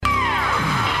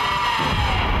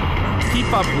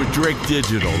up with Drake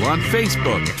Digital on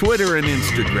Facebook, Twitter, and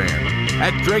Instagram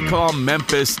at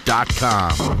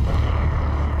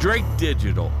DrakeHallMemphis.com. Drake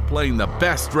Digital, playing the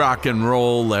best rock and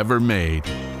roll ever made.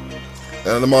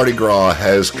 And the Mardi Gras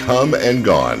has come and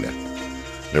gone.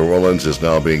 New Orleans is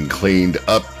now being cleaned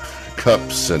up,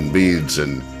 cups and beads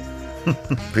and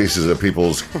pieces of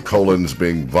people's colons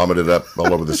being vomited up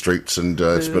all over the streets, and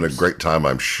it's been a great time,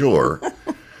 I'm sure.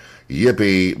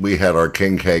 Yippee, we had our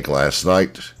king cake last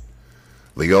night.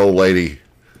 The old lady,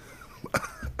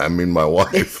 I mean my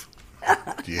wife,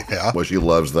 yeah, well, she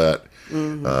loves that.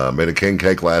 Made a king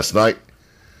cake last night.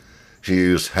 She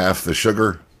used half the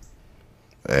sugar,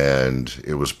 and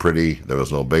it was pretty. There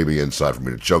was no baby inside for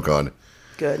me to choke on.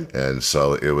 Good. And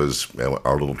so it was,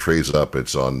 our little tree's up.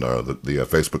 It's on the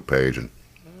Facebook page, and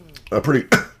a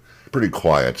pretty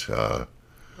quiet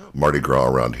Mardi Gras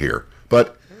around here.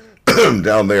 But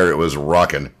down there it was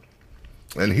rocking.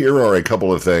 And here are a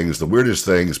couple of things, the weirdest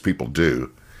things people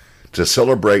do to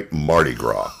celebrate Mardi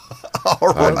Gras. All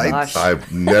right.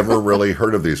 I've never really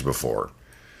heard of these before.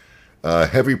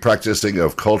 Heavy practicing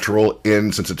of cultural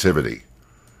insensitivity.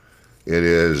 It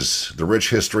is the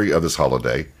rich history of this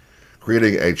holiday,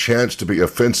 creating a chance to be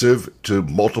offensive to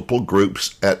multiple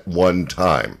groups at one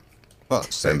time. Well,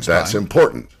 and that's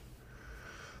important.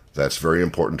 That's very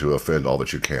important, to offend all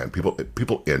that you can.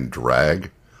 People in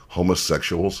drag,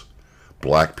 homosexuals,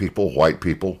 black people, white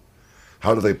people.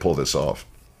 How do they pull this off?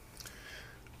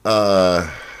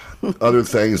 Other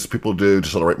things people do to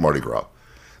celebrate Mardi Gras.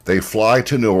 They fly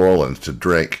to New Orleans to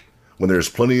drink when there's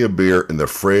plenty of beer in the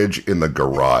fridge in the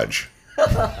garage.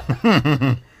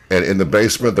 And in the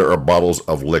basement, there are bottles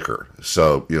of liquor.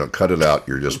 So, cut it out.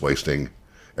 You're just wasting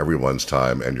everyone's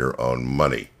time and your own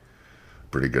money.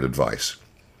 Pretty good advice.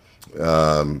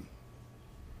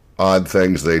 Odd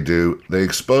things they do. They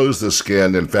expose the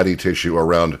skin and fatty tissue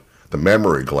around the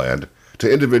mammary gland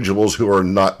to individuals who are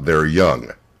not their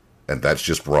young. And that's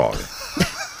just wrong.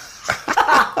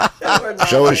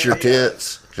 Show us your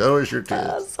tits. Show us your tits.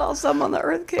 I saw some on the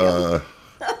Earth Camp.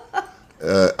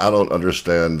 I don't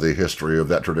understand the history of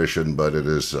that tradition, but it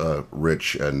is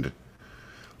rich and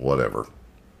whatever.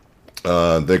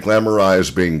 They glamorize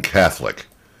being Catholic,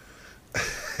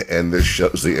 and this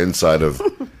shows the inside of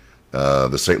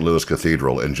the St. Louis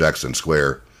Cathedral in Jackson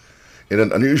Square. In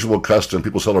an unusual custom,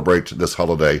 people celebrate this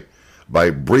holiday by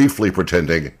briefly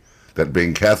pretending that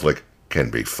being Catholic can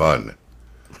be fun.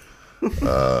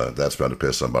 That's bound to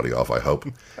piss somebody off, I hope.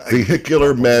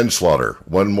 Vehicular manslaughter,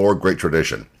 one more great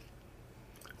tradition.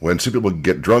 When two people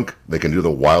get drunk, they can do the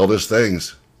wildest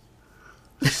things.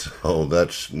 So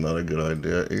that's not a good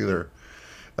idea either.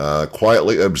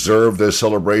 Quietly observe this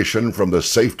celebration from the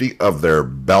safety of their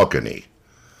balcony.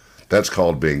 That's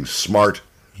called being smart.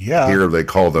 Yeah. Here they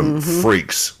call them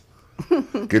freaks.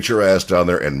 Get your ass down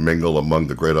there and mingle among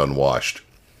the great unwashed.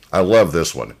 I love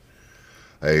this one.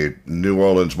 A New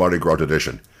Orleans Mardi Gras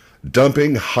tradition.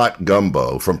 Dumping hot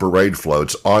gumbo from parade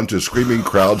floats onto screaming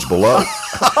crowds below.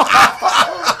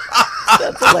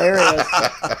 That's hilarious.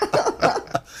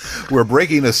 We're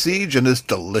breaking a siege, and it's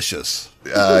delicious.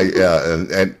 Yeah,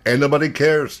 and nobody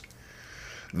cares.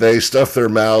 They stuff their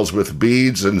mouths with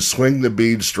beads and swing the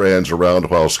bead strands around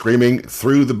while screaming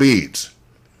through the beads.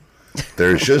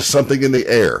 There's just something in the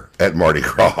air at Mardi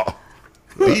Gras.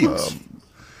 Beads.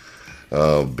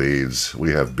 Beads.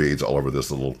 We have beads all over this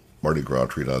little Mardi Gras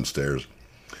tree downstairs.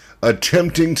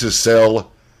 Attempting to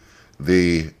sell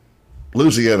the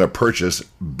Louisiana Purchase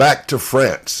back to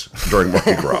France during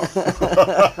Mardi Gras.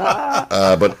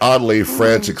 But oddly,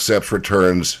 France accepts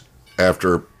returns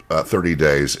after 30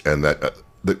 days, and that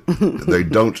they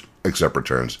don't accept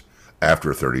returns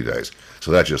after 30 days.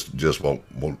 So that just won't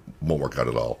work out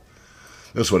at all.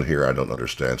 This one here I don't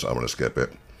understand, so I'm going to skip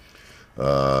it.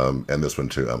 And this one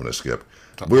too, I'm going to skip.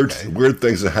 Okay. Weird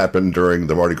things that happen during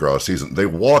the Mardi Gras season. They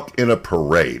walk in a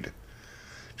parade.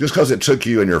 Just because it took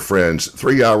you and your friends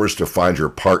 3 hours to find your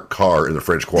parked car in the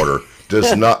French Quarter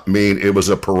does not mean it was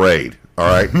a parade. All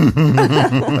right.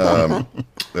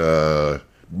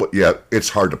 But yeah, it's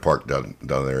hard to park down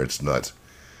there. It's nuts.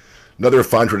 Another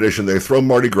fine tradition: they throw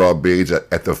Mardi Gras beads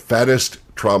at the fattest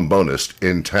trombonist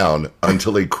in town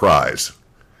until he cries.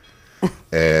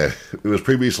 And it was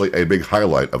previously a big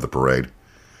highlight of the parade.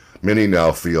 Many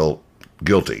now feel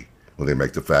guilty when they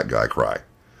make the fat guy cry.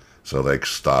 So they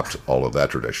stopped all of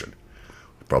that tradition.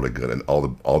 Probably good. And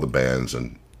all the bands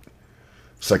and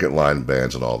second line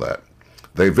bands and all that.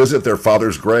 They visit their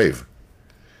father's grave.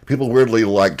 People weirdly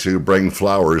like to bring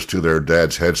flowers to their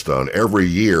dad's headstone every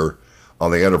year on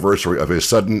the anniversary of his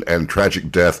sudden and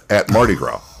tragic death at Mardi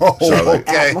Gras.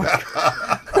 Okay.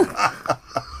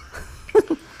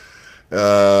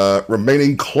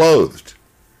 Remaining clothed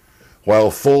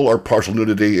While full or partial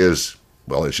nudity is,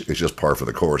 well, it's just par for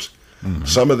the course,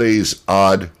 some of these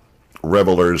odd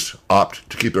revelers opt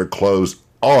to keep their clothes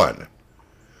on,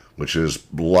 which is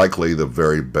likely the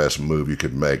very best move you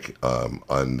could make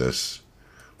on this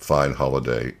fine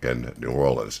holiday in New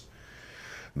Orleans.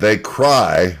 They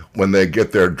cry when they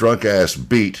get their drunk ass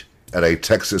beat at a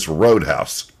Texas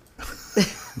roadhouse.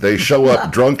 They show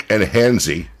up drunk and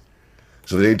handsy,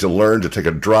 so they need to learn to take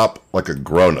a drop like a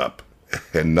grown-up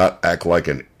and not act like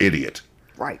an idiot.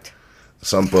 Right.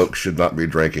 Some folks should not be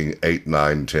drinking 8,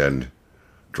 9, 10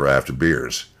 draft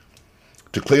beers.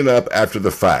 To clean up after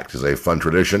the fact is a fun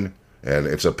tradition, and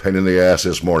it's a pain in the ass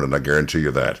this morning, I guarantee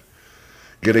you that.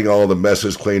 Getting all the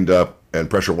messes cleaned up and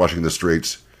pressure washing the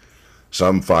streets,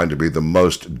 some find to be the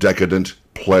most decadent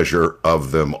pleasure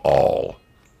of them all.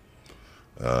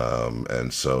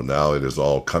 And so now it is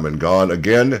all come and gone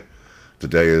again.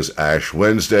 Today is Ash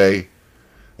Wednesday,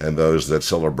 and those that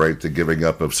celebrate the giving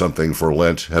up of something for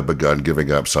Lent have begun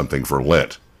giving up something for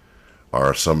Lent.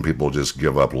 Or some people just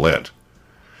give up Lent.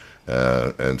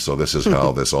 And so this is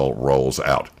how this all rolls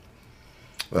out.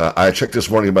 I checked this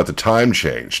morning about the time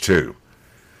change, too.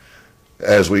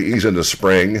 As we ease into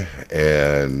spring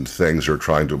and things are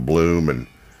trying to bloom, and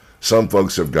some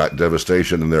folks have got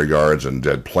devastation in their yards and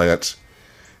dead plants.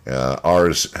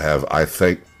 Ours have, I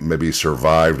think, maybe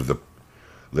survived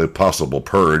the possible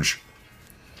purge.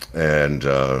 And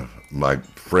my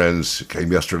friends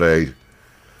came yesterday,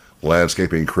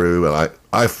 landscaping crew, and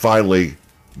I finally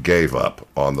gave up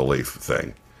on the leaf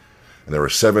thing. And there were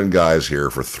 7 guys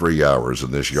here for 3 hours,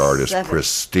 and this yard is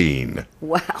pristine.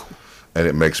 Wow. And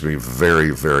it makes me very,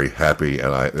 very happy,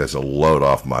 and it's a load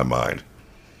off my mind.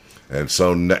 And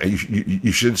so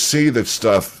you should see that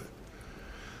stuff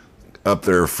up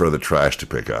there for the trash to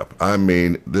pick up. I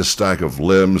mean, this stack of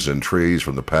limbs and trees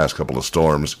from the past couple of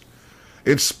storms,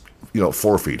 it's,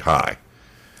 4 feet high.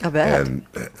 I bet. And,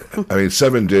 I mean,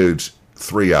 7 dudes,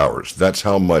 3 hours. That's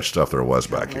how much stuff there was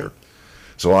back here.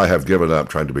 So I have given up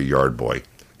trying to be yard boy,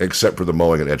 except for the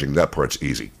mowing and edging. That part's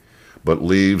easy. But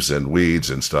leaves and weeds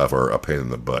and stuff are a pain in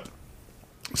the butt.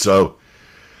 So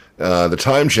the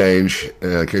time change,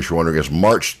 in case you're wondering, is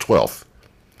March 12th.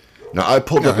 Now, I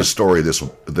pulled up a story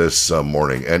this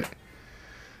morning, and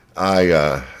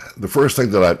the first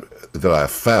thing that I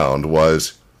found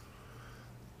was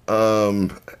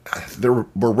there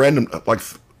were random, like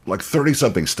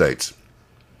 30-something states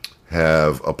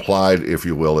have applied, if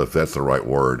you will, if that's the right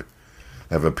word,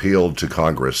 have appealed to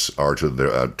Congress or to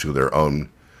their own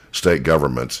state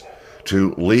governments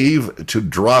to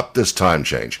drop this time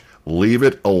change. Leave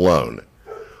it alone.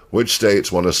 Which states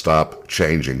want to stop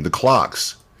changing the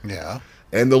clocks? Yeah.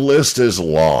 And the list is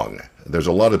long. There's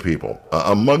a lot of people.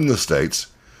 Among the states,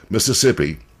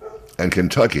 Mississippi and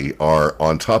Kentucky are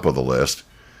on top of the list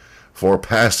for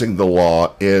passing the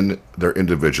law in their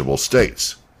individual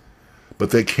states. But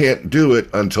they can't do it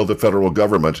until the federal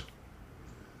government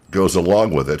goes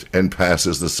along with it and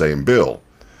passes the same bill.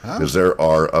 Because there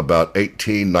are about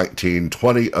 18, 19,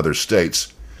 20 other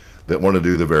states that want to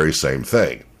do the very same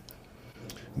thing.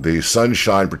 The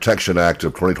Sunshine Protection Act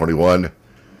of 2021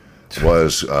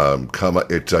 was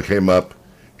came up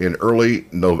in early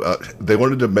they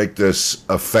wanted to make this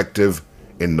effective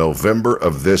in November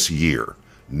of this year.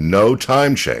 No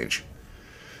time change.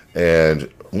 And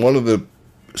one of the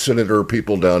senator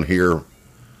people down here,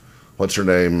 what's her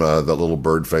name, that little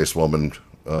bird-faced woman,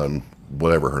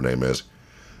 whatever her name is,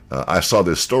 I saw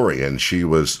this story, and she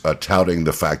was touting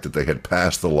the fact that they had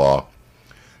passed the law,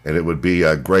 and it would be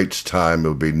a great time. It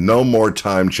would be no more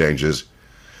time changes.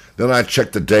 Then I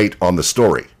checked the date on the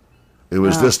story. It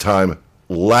was this time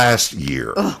last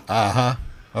year.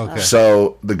 Okay.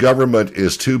 So the government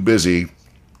is too busy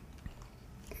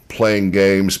playing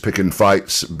games, picking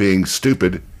fights, being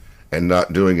stupid, and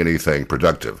not doing anything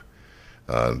productive.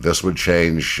 This would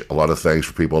change a lot of things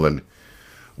for people, and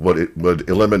it would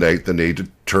eliminate the need to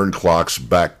turn clocks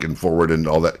back and forward and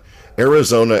all that.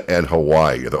 Arizona and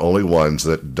Hawaii are the only ones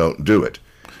that don't do it.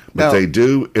 But Now, they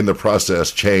do, in the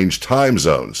process, change time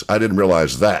zones. I didn't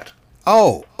realize that.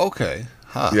 Oh, okay.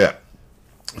 Huh. Yeah.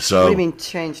 So What do you mean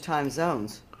change time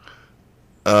zones?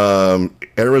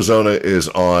 Arizona is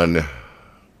on...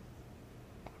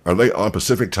 Are they on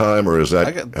Pacific time, or is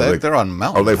that... They're on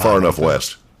Mountain Are they far Time, enough I think.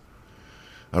 west?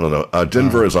 I don't know.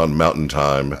 Denver is on Mountain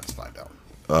Time. Let's find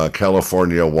out.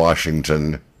 California,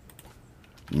 Washington,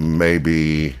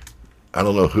 maybe... I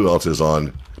don't know who else is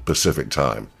on Pacific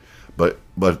time.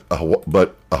 But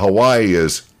Hawaii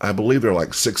is... I believe they're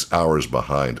like 6 hours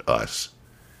behind us.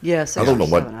 Yeah, I don't know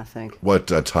 7, I think. what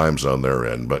time zone they're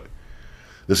in, but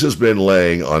this has been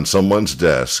laying on someone's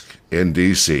desk in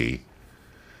D.C.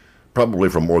 probably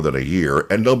for more than a year,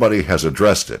 and nobody has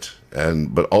addressed it.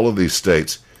 But all of these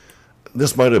states,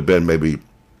 this might have been maybe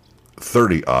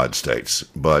 30 odd states,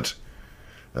 but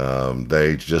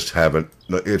they just haven't.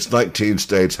 It's 19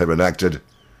 states have enacted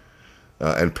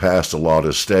and passed a law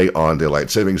to stay on daylight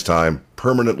savings time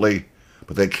permanently,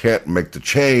 but they can't make the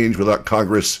change without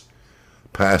Congress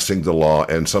passing the law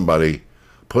and somebody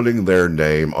putting their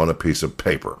name on a piece of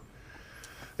paper.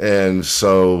 And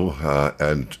so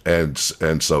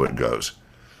and so it goes.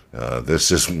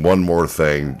 This is one more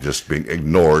thing just being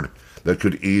ignored that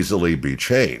could easily be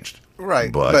changed.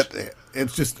 Right, but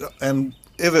it's just, and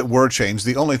if it were changed,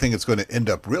 the only thing it's going to end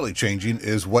up really changing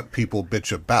is what people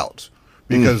bitch about.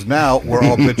 Because now we're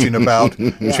all bitching about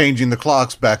changing the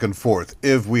clocks back and forth.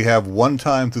 If we have one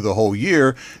time through the whole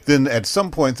year, then at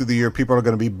some point through the year, people are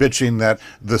going to be bitching that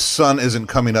the sun isn't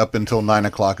coming up until 9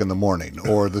 o'clock in the morning,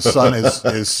 or the sun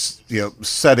is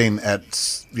setting at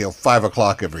 5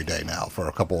 o'clock every day now for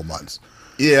a couple of months.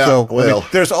 Yeah, so well,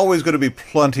 there's always going to be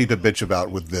plenty to bitch about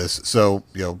with this. So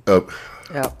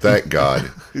thank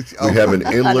God we have an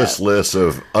endless list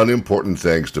of unimportant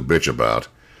things to bitch about.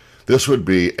 This would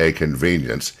be a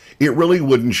convenience. It really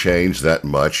wouldn't change that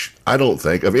much, I don't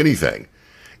think, of anything.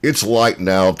 It's light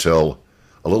now till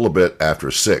a little bit after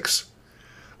 6.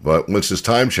 But once this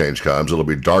time change comes, it'll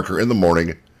be darker in the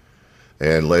morning,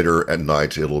 and later at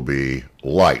night it'll be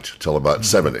light till about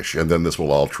 7-ish. And then this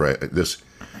will all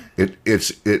it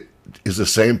is the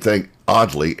same thing,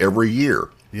 oddly, every year.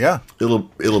 Yeah.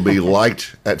 It'll be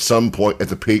light at some point at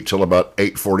the peak till about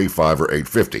 8:45 or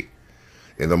 8:50.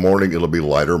 In the morning, it'll be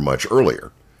lighter much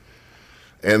earlier.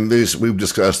 And we've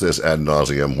discussed this ad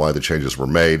nauseum, why the changes were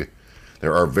made.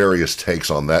 There are various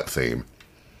takes on that theme.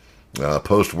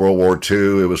 Post-World War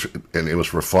II, it was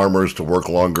for farmers to work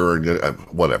longer, and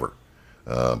whatever.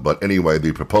 But anyway,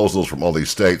 the proposals from all these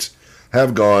states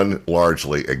have gone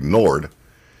largely ignored,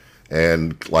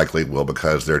 and likely will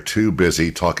because they're too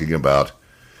busy talking about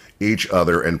each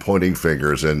other and pointing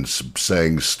fingers and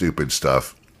saying stupid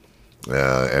stuff.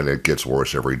 And it gets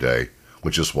worse every day,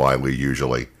 which is why we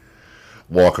usually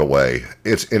walk away.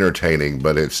 It's entertaining,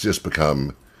 but it's just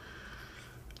become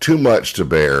too much to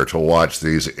bear to watch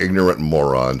these ignorant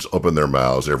morons open their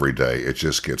mouths every day. It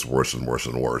just gets worse and worse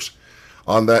and worse.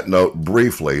 On that note,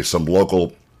 briefly, some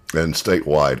local and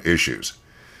statewide issues.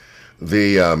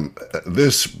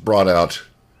 This brought out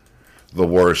the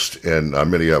worst in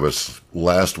many of us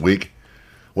last week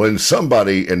when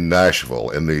somebody in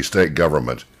Nashville, in the state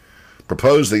government,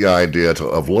 proposed the idea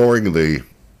of lowering the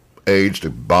age to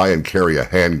buy and carry a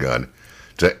handgun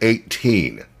to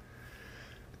 18.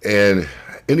 And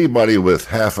anybody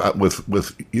with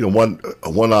one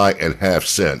eye and half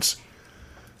sense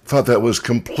thought that was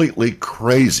completely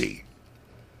crazy.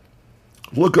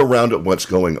 Look around at what's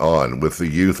going on with the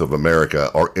youth of America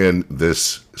or in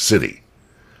this city.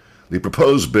 The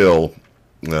proposed bill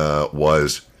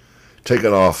was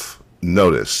taken off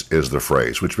notice, is the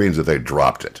phrase, which means that they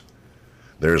dropped it.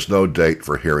 There's no date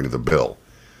for hearing the bill.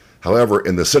 However,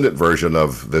 in the Senate version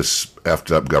of this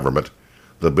effed up government,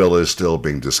 the bill is still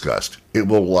being discussed. It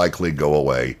will likely go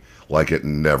away like it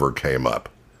never came up.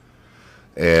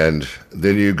 And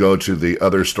then you go to the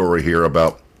other story here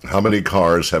about how many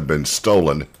cars have been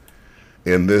stolen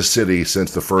in this city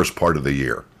since the first part of the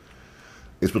year.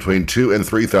 It's between 2,000 and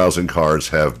 3,000 cars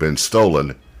have been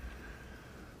stolen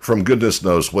from goodness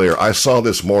knows where. I saw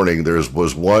this morning there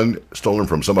was one stolen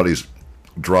from somebody's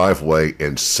driveway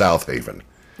in South Haven.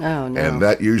 Oh, no. And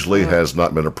that usually has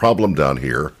not been a problem down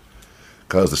here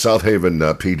because the South Haven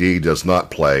PD does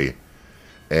not play,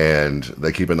 and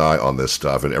they keep an eye on this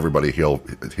stuff, and everybody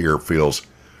here feels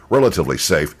relatively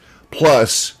safe.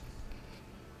 Plus,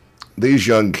 these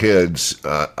young kids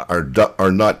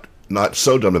are not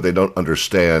so dumb that they don't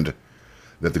understand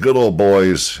that the good old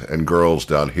boys and girls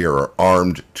down here are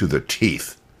armed to the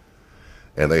teeth.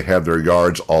 And they have their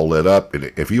yards all lit up.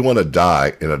 And if you want to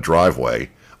die in a driveway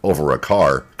over a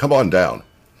car, come on down,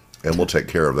 and we'll take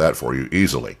care of that for you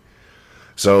easily.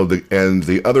 So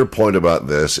the other point about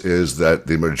this is that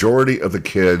the majority of the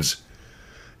kids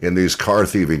in these car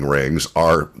thieving rings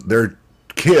they're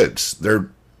kids. They're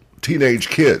teenage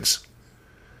kids.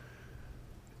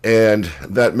 And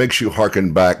that makes you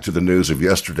hearken back to the news of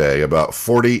yesterday. About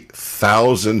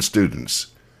 40,000 students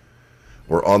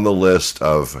were on the list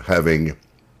of having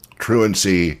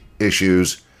truancy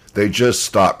issues. They just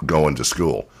stopped going to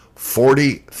school.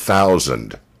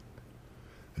 40,000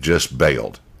 just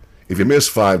bailed. If you miss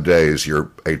 5 days,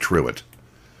 you're a truant.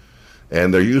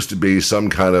 And there used to be some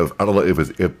kind of, I don't know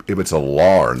if it's a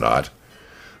law or not,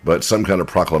 but some kind of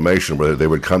proclamation where they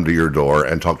would come to your door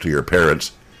and talk to your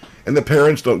parents. And the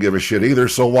parents don't give a shit either,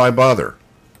 so why bother?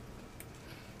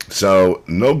 So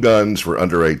no guns for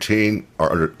under 18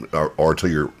 or till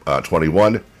you're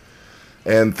 21,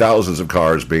 and thousands of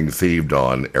cars being thieved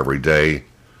on every day,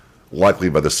 likely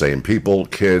by the same people,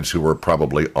 kids who were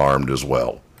probably armed as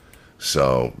well.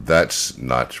 So that's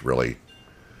not really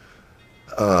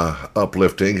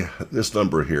uplifting. This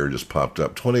number here just popped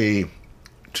up: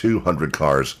 2,200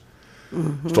 cars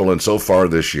stolen so far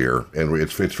this year, and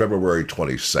it's February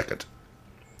 22nd,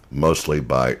 mostly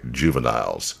by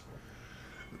juveniles.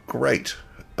 Great.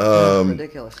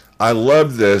 Ridiculous. I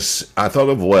love this. I thought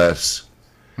of Wes,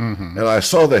 and I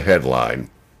saw the headline,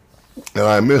 and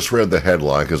I misread the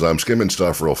headline because I'm skimming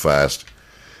stuff real fast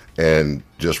and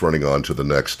just running on to the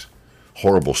next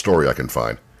horrible story I can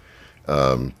find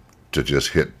to just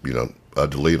hit, a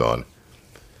delete on.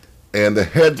 And the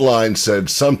headline said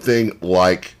something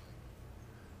like,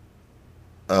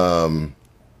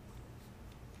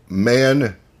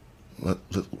 man,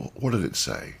 what did it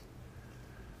say?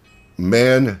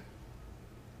 Man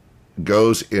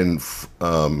goes in,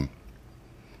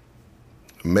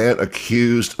 man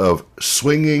accused of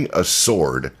swinging a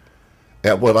sword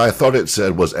at what I thought it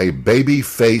said was a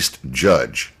baby-faced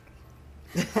judge.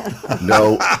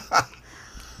 No,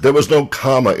 there was no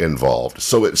comma involved.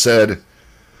 So it said,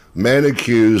 man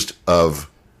accused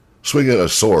of swinging a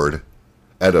sword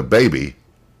at a baby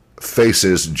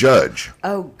faces judge.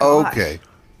 Oh, gosh. Okay.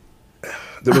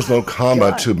 There was no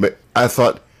comma to. I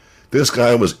thought this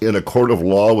guy was in a court of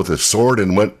law with a sword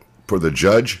and went for the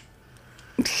judge.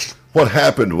 What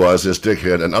happened was this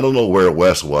dickhead, and I don't know where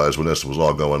Wes was when this was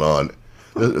all going on.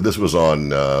 This was on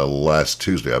last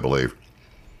Tuesday, I believe.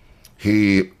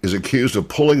 He is accused of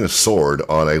pulling a sword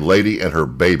on a lady and her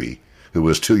baby who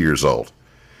was 2 years old.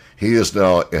 He is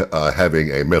now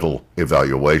having a mental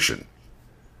evaluation.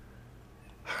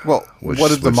 Well, what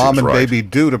did the mom and baby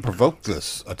do to provoke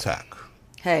this attack?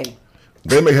 Hey.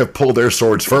 They may have pulled their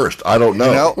swords first. I don't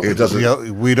know. It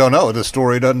doesn't. We don't know. The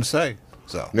story doesn't say.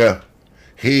 So yeah,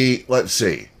 let's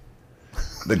see.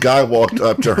 The guy walked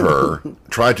up to her,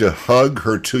 tried to hug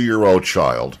her 2-year-old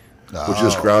child, which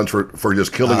is grounds for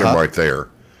just killing him right there.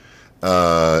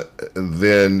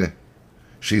 Then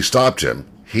she stopped him.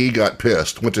 He got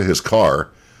pissed, went to his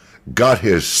car, got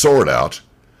his sword out,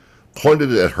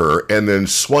 pointed it at her, and then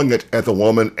swung it at the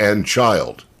woman and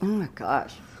child. Oh, my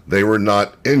gosh. They were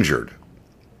not injured.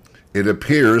 It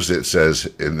appears, it says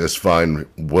in this fine,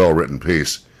 well-written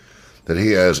piece, that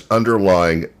he has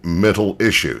underlying mental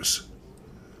issues.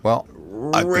 Well,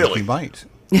 I think he might.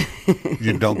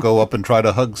 You don't go up and try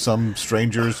to hug some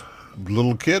stranger's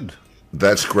little kid.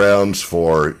 That's grounds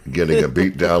for getting a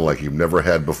beat down like you've never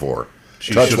had before.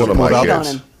 She Touch one of my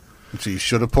kids. She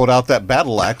should have pulled out that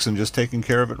battle axe and just taken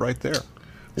care of it right there.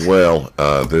 Well,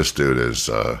 this dude is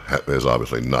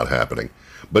obviously not happening.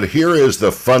 But here is the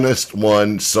funnest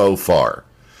one so far.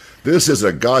 This is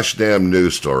a gosh damn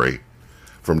news story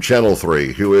from Channel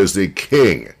 3, who is the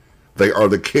king. They are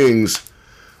the kings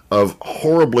of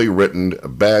horribly written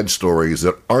bad stories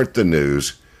that aren't the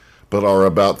news, but are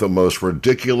about the most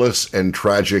ridiculous and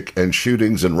tragic and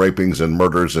shootings and rapings and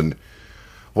murders and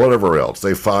whatever else.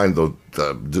 They find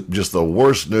just the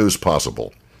worst news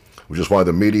possible, which is why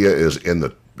the media is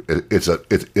it's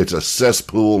a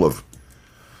cesspool of.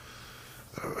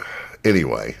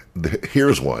 Anyway,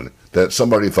 here's one that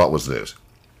somebody thought was news.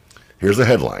 Here's the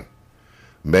headline: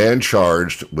 man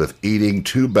charged with eating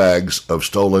 2 bags of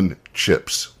stolen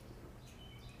chips.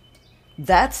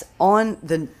 That's on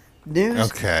the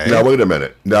news? Okay. Now, wait a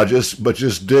minute. Now, just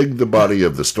dig the body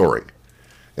of the story.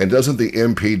 And doesn't the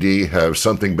MPD have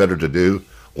something better to do,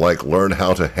 like learn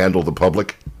how to handle the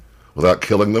public without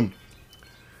killing them?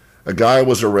 A guy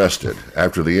was arrested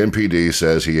after the MPD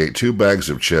says he ate 2 bags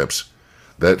of chips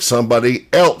that somebody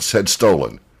else had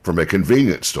stolen from a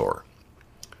convenience store.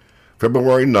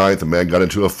 February 9th, a man got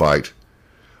into a fight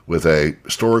with a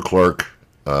store clerk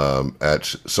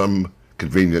at some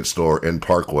convenience store in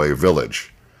Parkway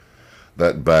Village,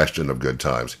 that bastion of good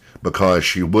times, because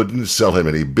she wouldn't sell him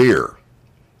any beer.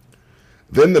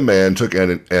 Then the man took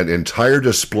an entire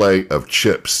display of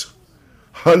chips,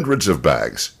 hundreds of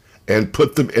bags, and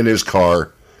put them in his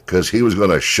car because he was going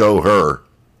to show her.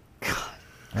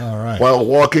 All right. While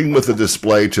walking with the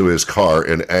display to his car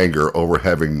in anger over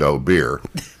having no beer,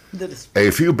 a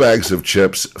few bags of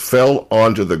chips fell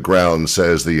onto the ground,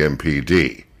 says the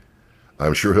MPD.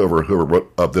 I'm sure whoever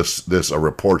wrote up this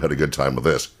report had a good time with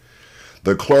this.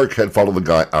 The clerk had followed the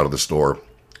guy out of the store,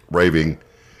 raving,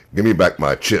 "Give me back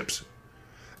my chips."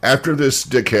 After this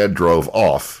dickhead drove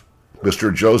off,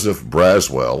 Mr. Joseph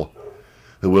Braswell,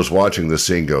 who was watching the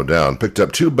scene go down, picked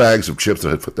up 2 bags of chips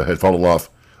that had fallen off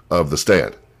of the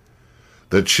stand.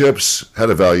 The chips had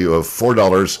a value of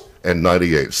 $4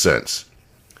 Minutes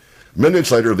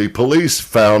later, the police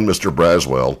found Mr.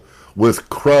 Braswell with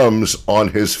crumbs on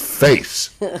his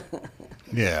face.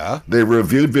 Yeah. They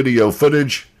reviewed video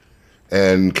footage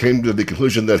and came to the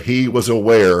conclusion that he was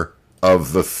aware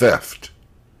of the theft.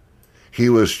 He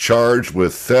was charged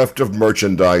with theft of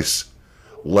merchandise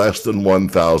less than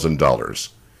 $1,000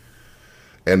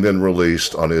 and then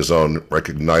released on his own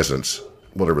recognizance,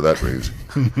 whatever that means,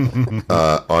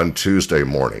 on Tuesday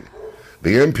morning.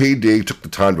 The MPD took the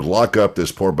time to lock up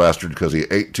this poor bastard because he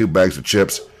ate 2 bags of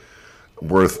chips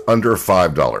worth under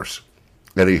 $5.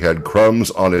 And he had crumbs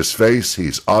on his face.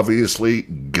 He's obviously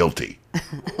guilty.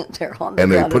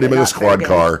 And they put him in a squad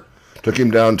car, took him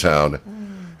downtown,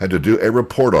 had to do a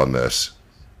report on this.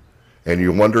 And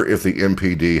you wonder if the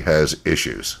MPD has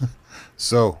issues.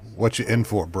 So, what you in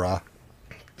for, brah?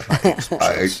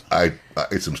 I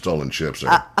ate some stolen chips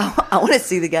there. I want to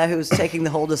see the guy who's taking the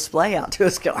whole display out to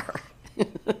his car.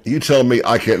 You tell me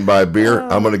I can't buy beer,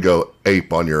 I'm going to go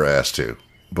ape on your ass too.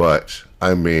 But,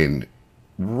 I mean,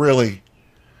 really?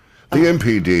 The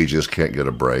MPD just can't get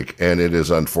a break, and it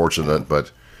is unfortunate,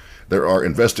 but there are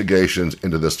investigations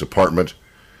into this department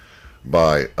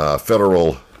by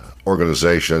federal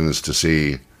organizations to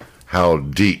see how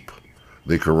deep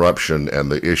the corruption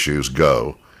and the issues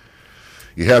go.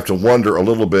 You have to wonder a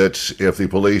little bit if the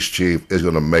police chief is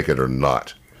going to make it or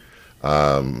not.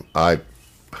 I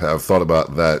have thought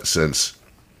about that since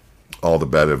all the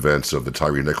bad events of the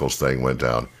Tyree Nichols thing went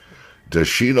down. Does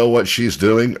she know what she's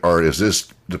doing, or is this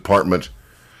department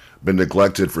been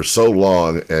neglected for so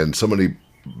long and so many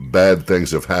bad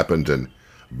things have happened and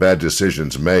bad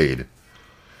decisions made,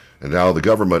 and now the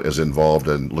government is involved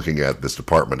in looking at this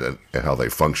department and how they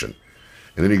function?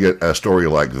 And then you get a story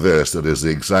like this that is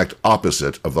the exact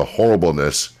opposite of the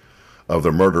horribleness of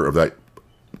the murder of that,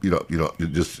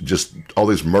 just all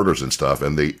these murders and stuff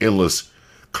and the endless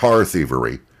car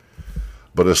thievery.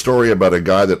 But a story about a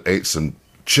guy that ate some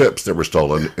chips that were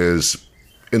stolen is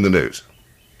in the news.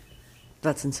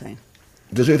 That's insane.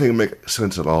 Does anything make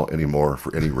sense at all anymore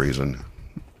for any reason?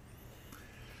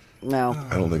 No.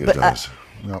 I don't think it does.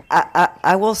 No.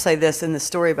 I will say this in the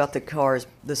story about the cars,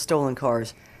 the stolen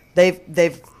cars.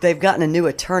 They've gotten a new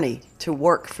attorney to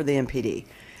work for the MPD,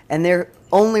 and their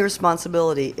only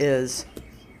responsibility is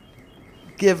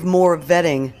give more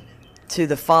vetting to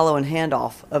the follow and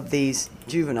handoff of these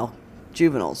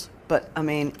juveniles. But I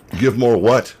mean, Give more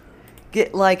what?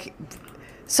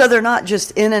 So they're not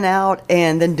just in and out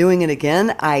and then doing it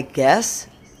again, I guess.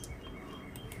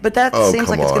 But that seems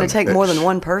like it's going to take more than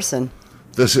one person.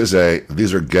 These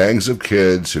are gangs of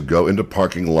kids who go into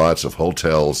parking lots of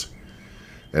hotels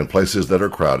and places that are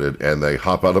crowded, and they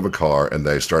hop out of a car and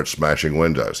they start smashing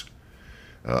windows.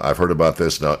 I've heard about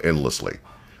this now endlessly.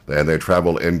 And they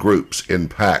travel in groups, in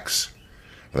packs.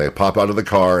 And they pop out of the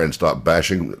car and start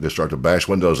to bash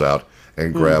windows out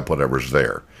and grab whatever's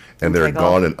there. And they're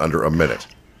gone in under a minute.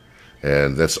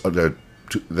 And it's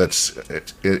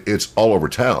all over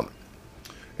town.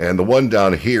 And the one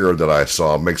down here that I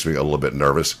saw makes me a little bit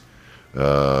nervous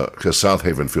because South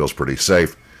Haven feels pretty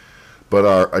safe. But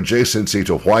our adjacency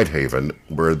to Whitehaven,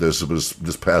 where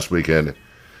this past weekend,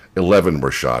 11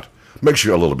 were shot, makes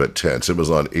you a little bit tense. It was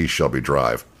on East Shelby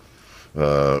Drive.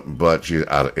 But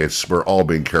we're all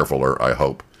being carefuler, I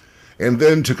hope. And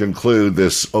then to conclude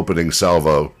this opening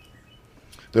salvo,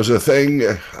 there's a thing,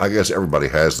 I guess everybody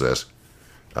has this,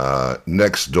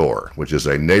 next door, which is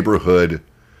a neighborhood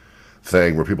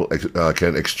thing where people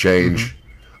can exchange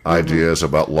ideas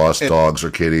about lost dogs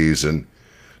or kitties and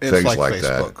things like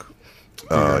Facebook.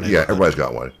 That. Yeah, everybody's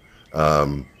got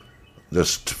one.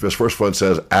 This first one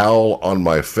says, "Owl on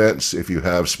my fence. If you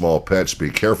have small pets, be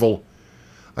careful.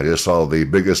 I just saw the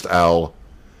biggest owl,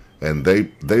 and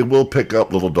they will pick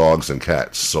up little dogs and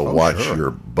cats, so watch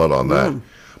your butt on that."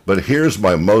 But here's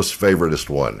my most favoritist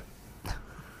one.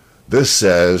 This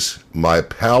says, "My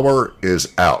power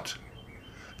is out.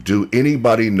 Do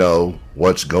anybody know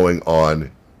what's going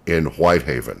on in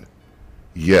Whitehaven?"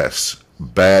 Yes,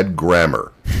 bad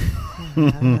grammar.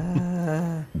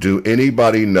 Do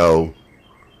anybody know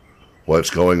what's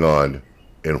going on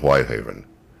in Whitehaven?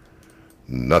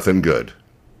 Nothing good,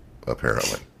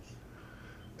 apparently.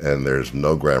 And there's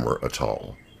no grammar at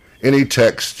all. Any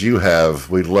text you have,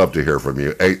 we'd love to hear from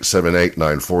you.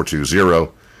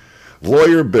 878-9420.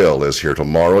 Lawyer Bill is here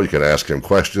tomorrow. You can ask him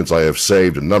questions. I have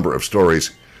saved a number of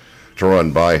stories to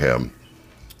run by him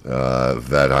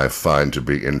that I find to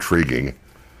be intriguing,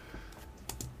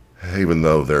 even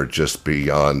though they're just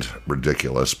beyond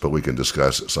ridiculous, but we can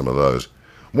discuss some of those.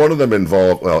 One of them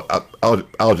involved, well,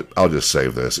 I'll just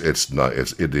save this. It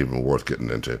isn't even worth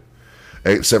getting into.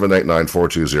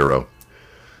 878-9420.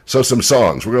 So some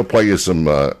songs. We're going to play you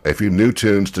a few new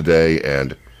tunes today,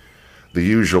 and the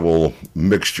usual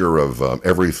mixture of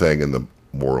everything in the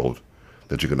world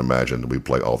that you can imagine that we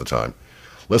play all the time.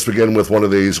 Let's begin with one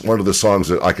of the songs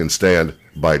that I Can Stand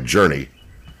by Journey,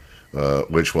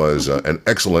 which was an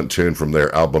excellent tune from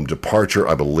their album Departure,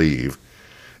 I believe.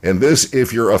 And this,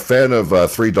 if you're a fan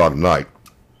of Three Dog Night,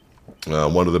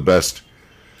 one of the best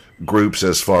groups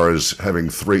as far as having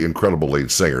three incredible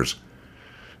lead singers.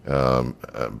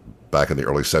 Back in the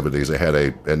early 70s, they had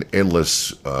an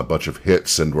endless bunch of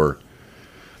hits, and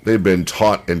they've been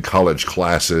taught in college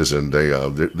classes, and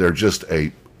they're just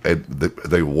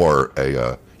they were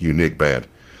a unique band.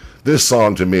 This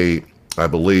song, to me, I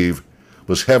believe,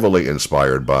 was heavily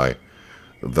inspired by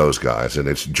those guys, and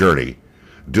it's Journey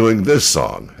doing this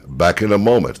song. Back in a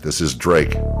moment. This is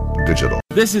Drake Digital.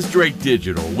 This is Drake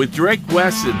Digital with Drake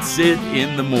West and Sid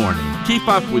in the morning. Keep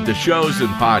up with the shows and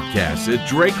podcasts at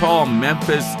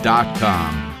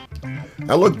drakehallmemphis.com.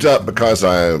 I looked up because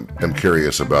I am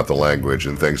curious about the language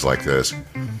and things like this,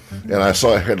 and I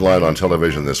saw a headline on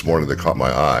television this morning that caught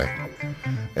my eye,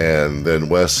 and then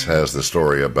Wes has the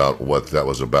story about what that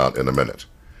was about in a minute.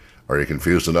 Are you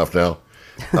confused enough now?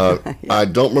 Yeah. I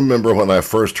don't remember when I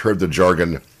first heard the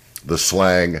jargon, the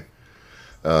slang,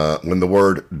 when the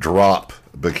word drop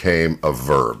became a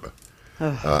verb.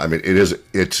 I mean,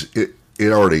 it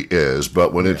already is,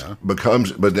 but when it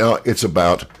becomes, but now it's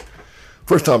about.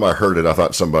 First time I heard it, I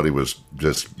thought somebody was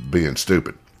just being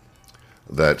stupid.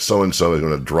 That so and so is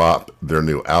going to drop their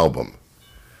new album.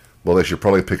 Well, they should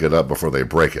probably pick it up before they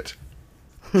break it,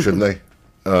 shouldn't they?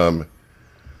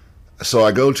 So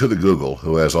I go to the Google,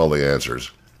 who has all the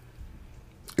answers.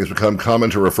 It's become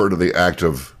common to refer to the act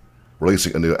of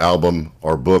releasing a new album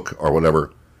or book or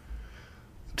whatever,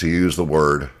 to use the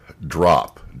word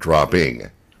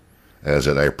dropping, as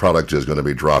in a product is going to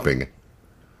be dropping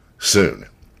soon.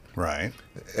 Right.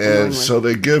 And so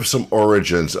they give some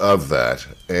origins of that,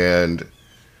 and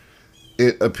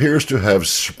it appears to have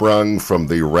sprung from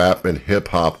the rap and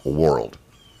hip-hop world.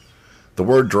 The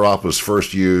word drop was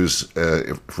first used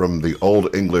from the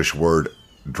Old English word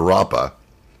droppa,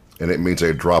 and it means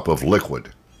a drop of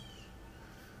liquid.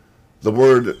 The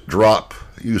word drop,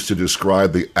 used to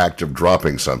describe the act of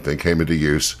dropping something, came into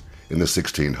use in the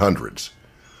 1600s.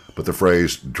 But the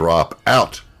phrase drop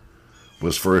out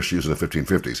was first used in the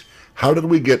 1550s. How did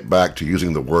we get back to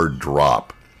using the word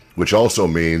drop, which also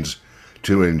means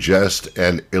to ingest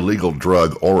an illegal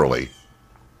drug orally?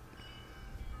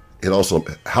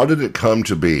 How did it come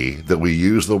to be that we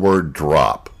use the word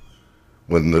drop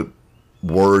when the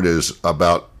word is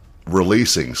about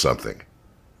releasing something?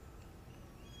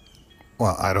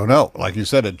 Well, I don't know. Like you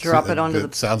said, it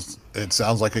sounds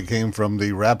like it came from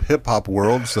the rap hip hop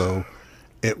world, so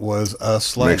it was a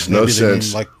slang. Makes no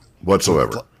sense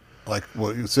whatsoever. Like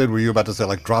what you said, were you about to say,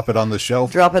 like, drop it on the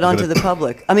shelf? Drop it onto the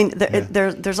public. I mean,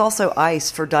 there's also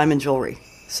ice for diamond jewelry,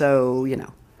 so, you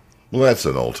know. Well, that's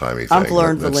an old-timey thing. I've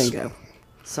learned the lingo,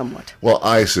 somewhat. Well,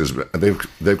 ice is,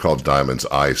 they've called diamonds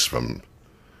ice from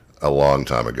a long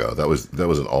time ago. That was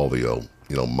in all the old,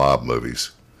 mob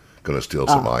movies. Going to steal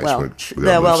some ice. That's true.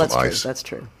 That's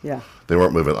true. Yeah. They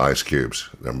weren't moving ice cubes.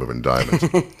 They're moving diamonds.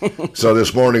 So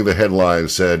this morning the headline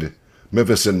said,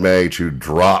 Memphis in May to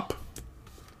drop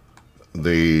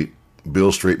the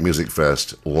Beale Street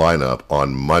Musicfest lineup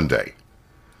on Monday.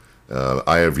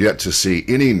 I have yet to see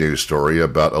any news story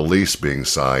about a lease being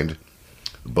signed,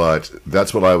 but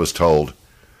that's what I was told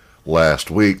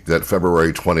last week, that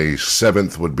February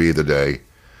 27th would be the day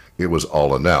it was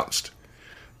all announced.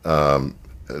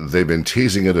 They've been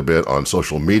teasing it a bit on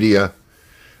social media.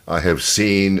 I have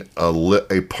seen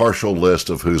a partial list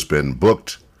of who's been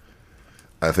booked.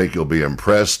 I think you'll be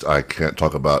impressed. I can't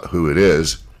talk about who it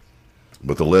is,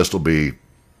 but the list will be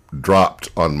dropped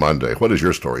on Monday. What does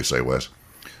your story say, Wes?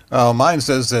 Mine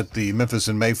says that the Memphis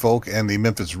in May folk and the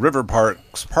Memphis River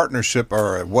Parks partnership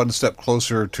are one step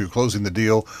closer to closing the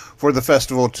deal for the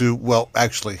festival to,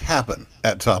 actually happen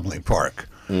at Tom Lee Park.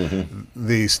 Mm-hmm.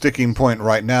 The sticking point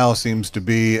right now seems to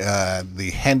be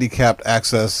the handicapped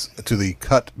access to the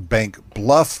Cut Bank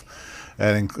Bluff.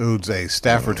 That includes a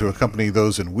staffer to accompany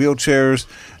those in wheelchairs.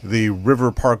 The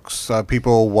River Parks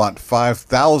people want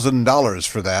 $5,000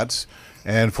 for that,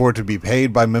 and for it to be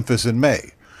paid by Memphis in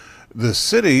May. The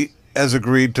city has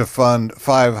agreed to fund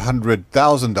 $500,000,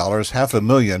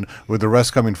 $500,000, with the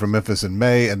rest coming from Memphis in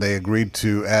May, and they agreed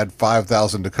to add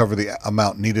 $5,000 to cover the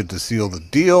amount needed to seal the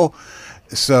deal.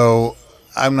 So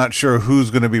I'm not sure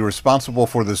who's going to be responsible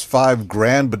for this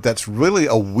 $5,000, but that's really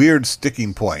a weird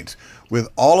sticking point with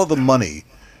all of the money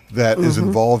that is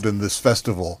involved in this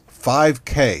festival.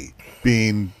 $5,000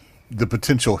 being the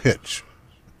potential hitch.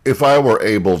 if I were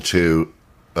able to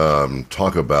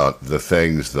talk about the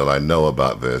things that I know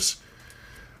about this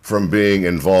from being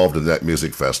involved in that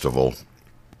music festival,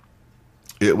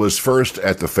 it was first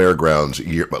at the fairgrounds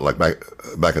like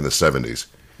back in the 70s.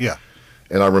 Yeah.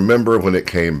 And I remember when it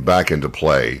came back into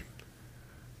play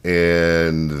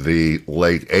in the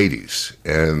late 80s.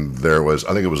 And there was,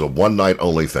 I think it was a one-night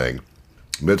only thing.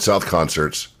 Mid-South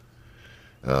Concerts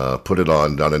put it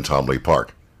on down in Tom Lee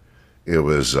Park. It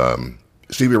was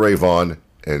Stevie Ray Vaughan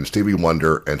and Stevie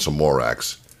Wonder and some more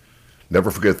acts.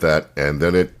 Never forget that. And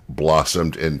then it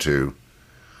blossomed into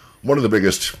one of the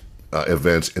biggest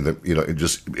events in the,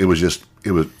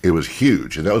 it was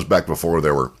huge. And that was back before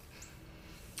there were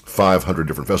 500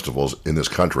 different festivals in this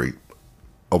country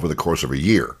over the course of a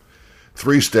year.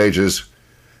 3 stages,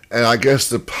 and I guess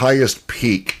the highest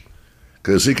peak,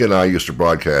 because Zeke and I used to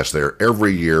broadcast there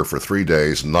every year for 3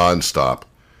 days nonstop,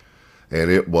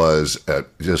 and it was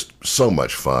just so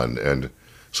much fun and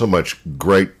so much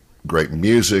great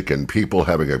music and people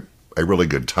having a really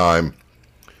good time.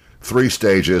 3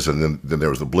 stages, and then there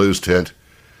was the blues tent,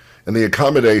 and the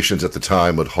accommodations at the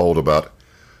time would hold about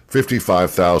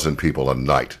 55,000 people a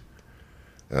night.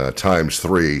 Times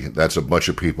 3, that's a bunch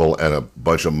of people and a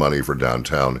bunch of money for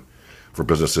downtown, for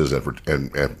businesses and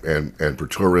for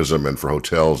tourism and for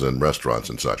hotels and restaurants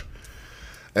and such.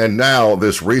 And now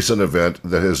this recent event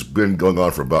that has been going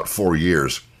on for about 4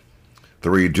 years, the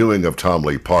redoing of Tom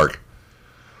Lee Park,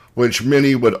 which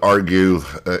many would argue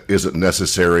isn't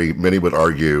necessary. Many would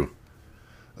argue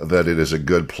that it is a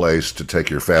good place to take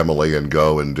your family and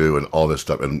go and do and all this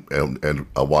stuff and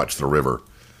watch the river.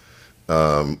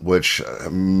 Who's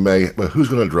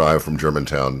going to drive from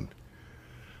Germantown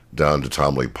down to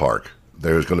Tom Lee Park?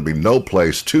 There's going to be no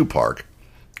place to park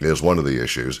is one of the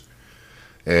issues.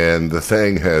 And the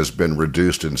thing has been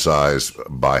reduced in size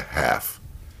by half,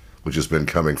 which has been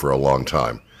coming for a long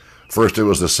time. First, it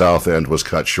was the south end was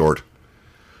cut short.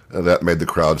 That made the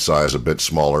crowd size a bit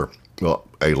smaller, well,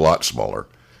 a lot smaller.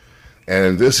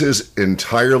 And this is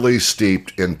entirely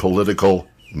steeped in political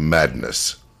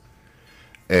madness.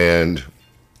 And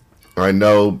I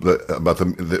know that about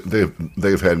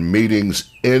they've had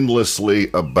meetings endlessly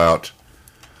about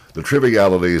the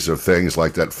trivialities of things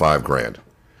like that $5,000.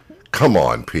 Come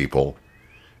on, people.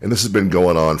 And this has been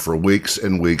going on for weeks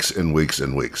and weeks and weeks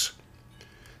and weeks.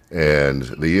 And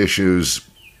the issues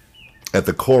at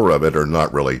the core of it are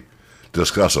not really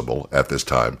discussable at this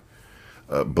time.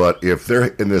 But if they're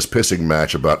in this pissing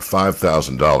match about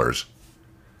 $5,000,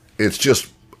 it's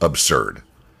just absurd.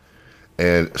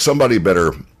 And somebody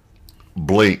better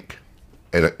blink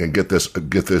and get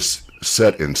this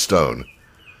set in stone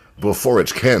before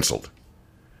it's canceled.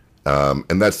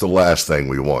 And that's the last thing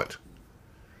we want.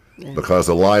 Yeah. Because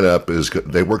the lineup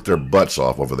they work their butts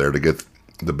off over there to get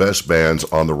the best bands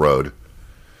on the road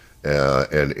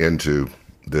and into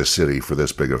this city for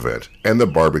this big event. And the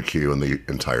barbecue and the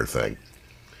entire thing.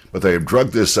 But they've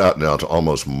drugged this out now to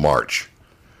almost March,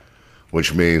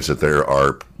 which means that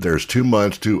there's 2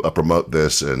 months to promote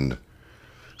this and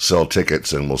sell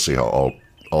tickets, and we'll see how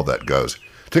all that goes.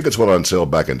 Tickets went on sale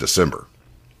back in December,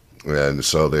 and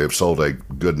so they've sold a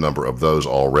good number of those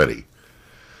already.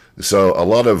 So a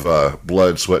lot of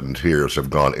blood, sweat, and tears have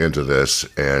gone into this,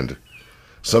 and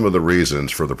some of the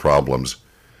reasons for the problems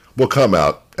will come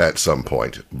out at some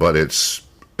point, but it's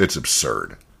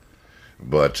absurd.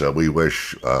 But we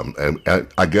wish, and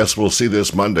I guess we'll see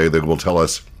this Monday. They will tell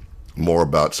us more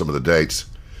about some of the dates,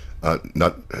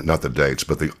 not the dates,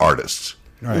 but the artists.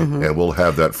 Right. Mm-hmm. And we'll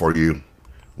have that for you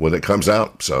when it comes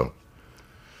out. So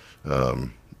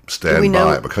stand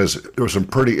by, because there were some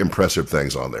pretty impressive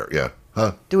things on there. Yeah.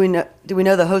 Huh? Do we know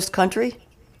the host country?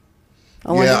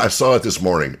 I saw it this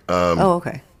morning.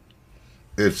 Okay.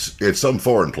 It's some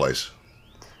foreign place.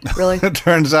 Really? It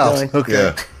turns out. Really? Okay.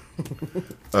 Yeah.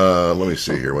 Let me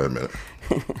see here. Wait a minute.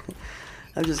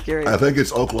 I'm just curious. I think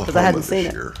it's Oklahoma because I hadn't seen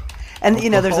this year. And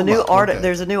there's a new artist. Okay.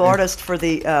 There's a new artist for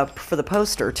the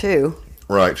poster too.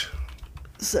 Right.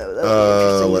 So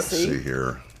that'll be let's see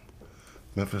here.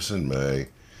 Memphis in May.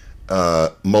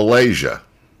 Malaysia.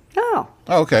 Oh.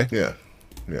 Okay. Yeah.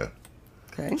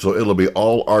 Okay. So it'll be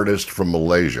all artists from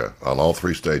Malaysia on all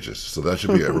 3 stages. So that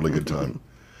should be a really good time.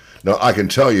 Now I can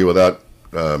tell you without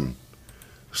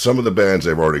some of the bands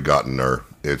they've already gotten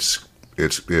it's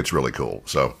really cool.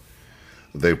 So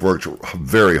they've worked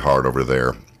very hard over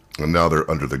there, and now they're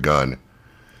under the gun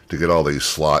to get all these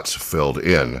slots filled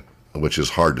in, which is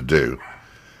hard to do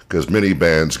because many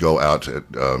bands go out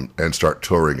and start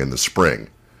touring in the spring,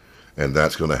 and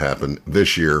that's going to happen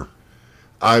this year.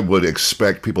 I would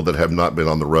expect people that have not been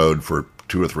on the road for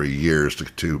 2 or 3 years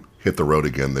to hit the road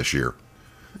again this year.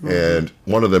 And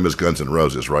one of them is Guns N'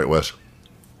 Roses, right, Wes?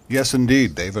 Yes,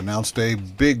 indeed. They've announced a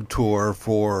big tour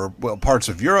for, well, parts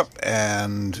of Europe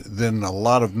and then a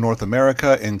lot of North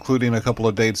America, including a couple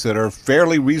of dates that are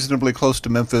fairly reasonably close to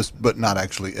Memphis, but not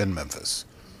actually in Memphis.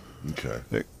 Okay.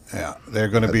 They're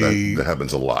going to be... That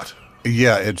happens a lot.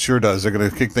 Yeah, it sure does. They're going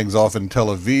to kick things off in Tel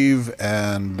Aviv,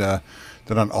 and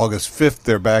then on August 5th,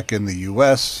 they're back in the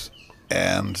U.S.,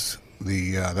 and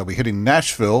they'll be hitting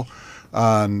Nashville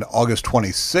on August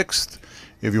 26th.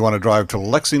 If you want to drive to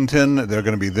Lexington, they're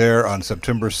going to be there on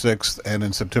September 6th, and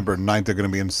in September 9th, they're going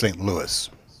to be in St. Louis.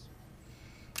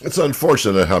 It's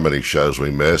unfortunate how many shows we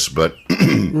miss, but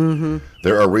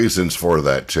there are reasons for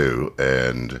that, too,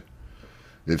 and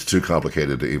it's too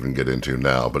complicated to even get into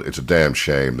now, but it's a damn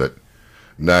shame that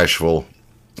Nashville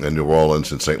and New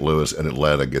Orleans and St. Louis and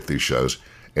Atlanta get these shows,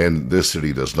 and this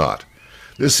city does not.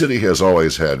 This city has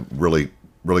always had really,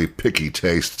 really picky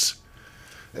tastes,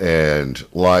 and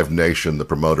Live Nation, the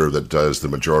promoter that does the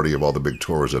majority of all the big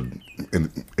tours in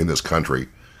this country,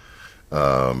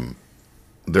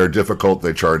 they're difficult.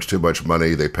 They charge too much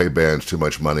money. They pay bands too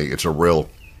much money. It's a real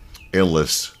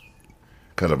endless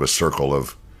kind of a circle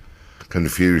of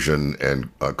confusion and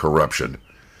corruption.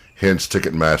 Hence,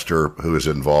 Ticketmaster, who is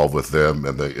involved with them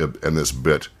and this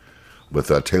bit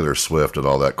with Taylor Swift and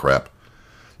all that crap.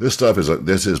 This stuff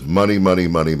is money, money,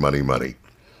 money, money, money.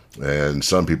 And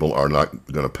some people are not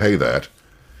going to pay that.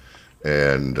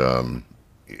 And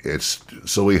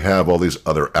so we have all these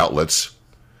other outlets,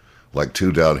 like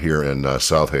two down here in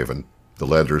South Haven, the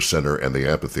Landers Center and the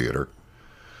Amphitheater.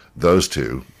 Those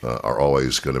two are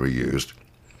always going to be used.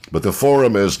 But the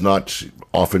Forum is not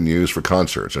often used for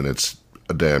concerts, and it's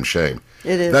a damn shame.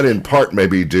 It is. That in part may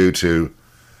be due to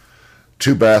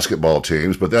two basketball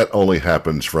teams, but that only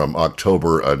happens from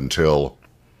October until,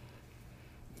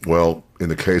 well, in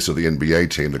the case of the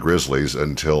NBA team, the Grizzlies,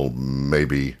 until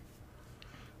maybe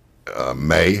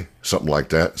May, something like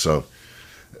that. So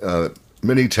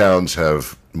many towns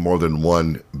have more than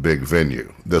one big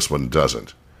venue. This one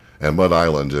doesn't. And Mud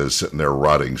Island is sitting there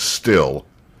rotting still.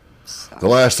 The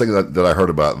last thing that I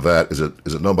heard about that is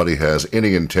that nobody has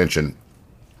any intention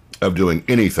of doing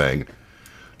anything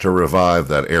to revive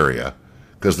that area,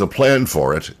 because the plan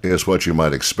for it is what you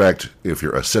might expect if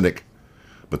you're a cynic,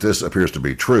 but this appears to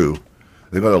be true.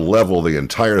 They're going to level the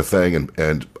entire thing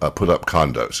and put up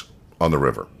condos on the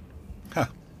river. Huh.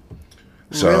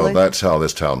 So Really? That's how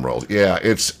this town rolls. Yeah,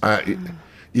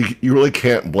 you really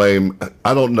can't blame.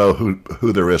 I don't know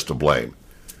who there is to blame.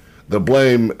 The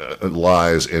blame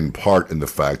lies in part in the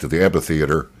fact that the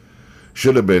amphitheater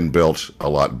should have been built a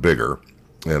lot bigger,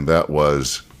 and that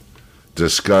was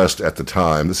discussed at the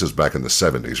time. This is back in the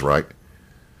 70s, right?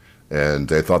 And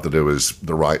they thought that it was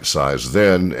the right size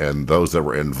then, and those that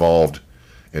were involved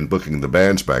in booking the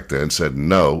bands back then said,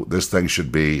 no, this thing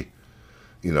should be,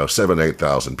 7,000,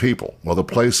 8,000 people. Well, the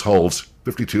place holds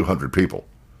 5,200 people.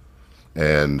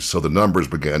 And so the numbers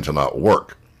began to not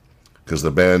work because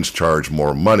the bands charge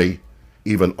more money.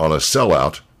 Even on a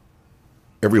sellout,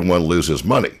 everyone loses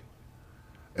money.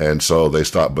 And so they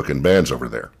stopped booking bands over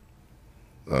there.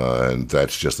 And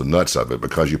that's just the nuts of it,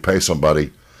 because you pay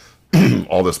somebody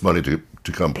all this money to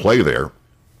come play there.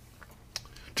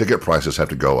 Ticket prices have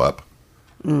to go up.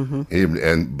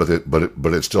 Mm-hmm.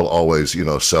 But it still always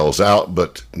sells out.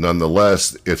 But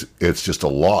nonetheless, it's just a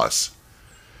loss.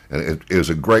 And it was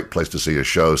a great place to see a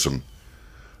show. Some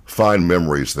fine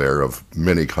memories there of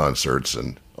many concerts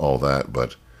and all that.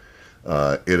 But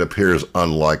it appears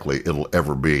unlikely it'll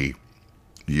ever be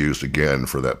used again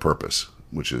for that purpose,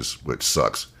 which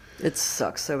sucks. It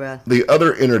sucks so bad. The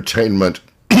other entertainment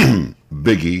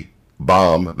biggie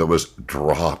bomb that was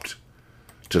dropped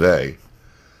today,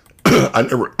 I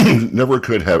never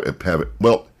could have it.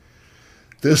 Well,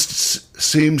 this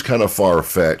seems kind of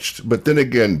far-fetched, but then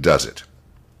again, does it?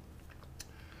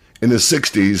 In the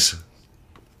 60s,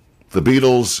 the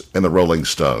Beatles and the Rolling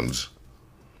Stones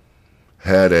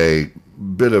had a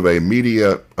bit of a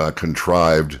media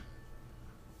contrived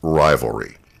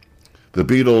rivalry. The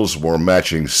Beatles wore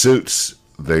matching suits.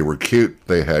 They were cute.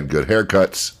 They had good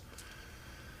haircuts.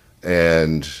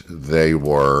 And they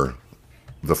were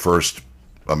the first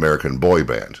American boy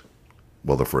band.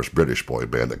 Well, the first British boy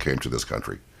band that came to this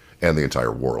country and the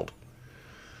entire world.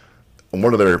 And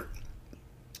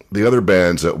the other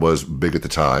bands that was big at the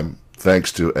time,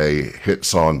 thanks to a hit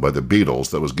song by the Beatles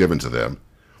that was given to them,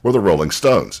 were the Rolling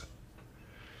Stones.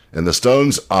 And the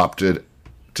Stones opted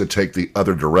to take the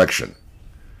other direction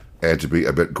and to be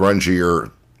a bit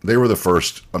grungier. They were the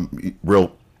first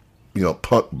real,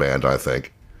 punk band, I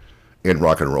think, in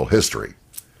rock and roll history.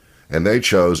 And they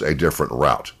chose a different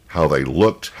route. How they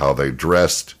looked, how they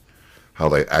dressed, how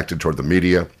they acted toward the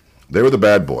media. They were the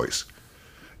bad boys,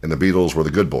 and the Beatles were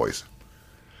the good boys.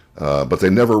 But they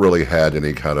never really had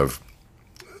any kind of,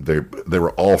 they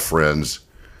were all friends.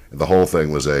 The whole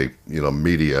thing was a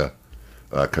media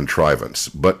contrivance.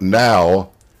 But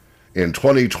now, in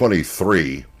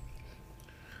 2023,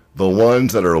 the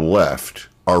ones that are left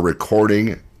are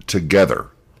recording together.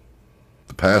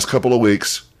 The past couple of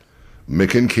weeks,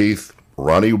 Mick and Keith,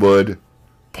 Ronnie Wood,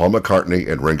 Paul McCartney,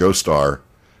 and Ringo Starr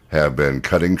have been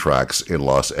cutting tracks in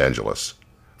Los Angeles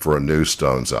for a new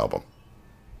Stones album.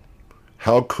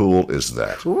 How cool is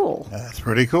that? Cool. That's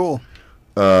pretty cool.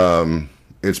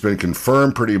 It's been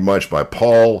confirmed pretty much by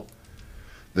Paul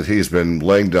that he's been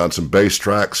laying down some bass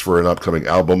tracks for an upcoming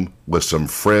album with some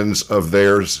friends of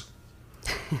theirs.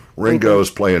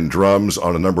 Ringo's playing drums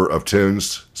on a number of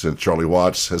tunes since Charlie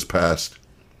Watts has passed.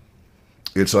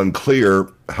 It's unclear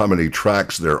how many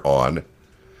tracks they're on,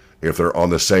 if they're on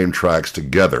the same tracks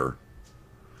together.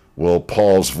 Will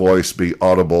Paul's voice be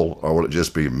audible, or will it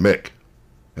just be Mick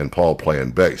and Paul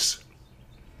playing bass?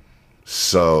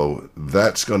 So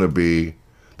that's going to be...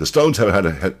 The Stones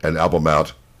haven't had an album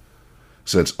out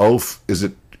since, is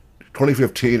it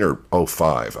 2015 or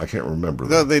 05? I can't remember.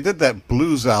 They did that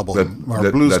blues album,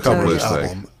 blues covers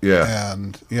album. Yeah.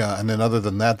 And then other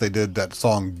than that, they did that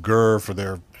song Grr for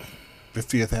their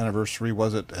 50th anniversary,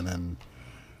 was it? And then,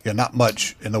 not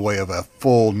much in the way of a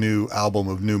full new album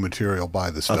of new material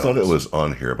by the Stones. I thought it was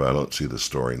on here, but I don't see the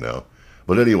story now.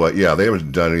 But anyway, they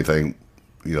haven't done anything,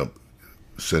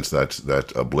 since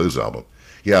that blues album.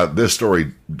 Yeah, this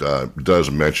story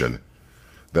does mention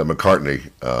that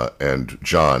McCartney and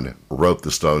John wrote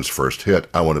the Stones' first hit,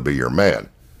 I Want to Be Your Man.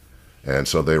 And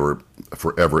so they were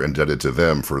forever indebted to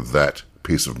them for that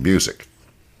piece of music.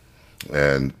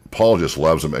 And Paul just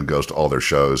loves them and goes to all their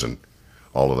shows and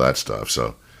all of that stuff.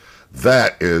 So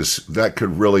that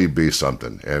could really be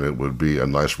something. And it would be a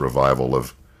nice revival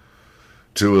of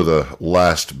two of the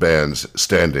last bands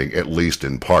standing, at least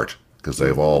in part, because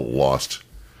they've all lost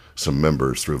some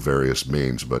members through various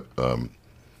means. But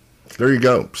there you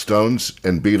go. Stones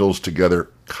and Beatles together,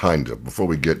 kind of. Before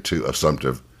we get too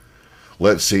assumptive,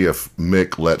 let's see if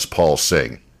Mick lets Paul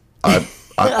sing. I'm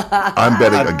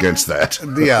betting against that.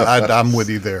 Yeah, I'm with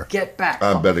you there. Get back.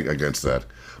 I'm betting against that.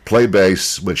 Play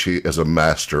bass, which he is a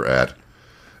master at,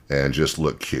 and just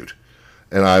look cute.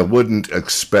 And I wouldn't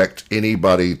expect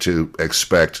anybody to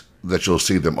expect that you'll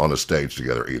see them on a stage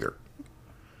together either.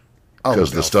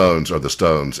 Because the Stones are the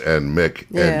Stones, and Mick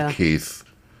and Keith.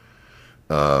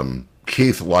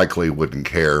 Keith likely wouldn't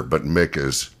care, but Mick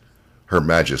is Her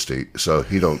Majesty, so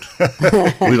we don't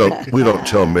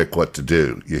tell Mick what to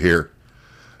do. You hear?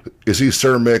 Is he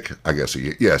Sir Mick? I guess he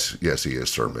is. Yes, he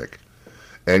is Sir Mick.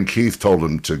 And Keith told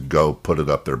him to go put it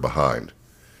up there behind.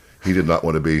 He did not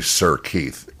want to be Sir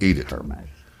Keith. Eat it,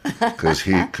 because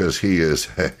he's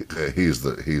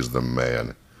the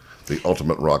man, the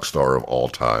ultimate rock star of all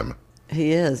time.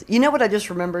 He is. You know what I just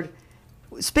remembered?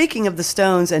 Speaking of the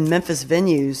Stones and Memphis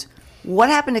venues, what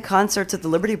happened to concerts at the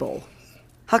Liberty Bowl?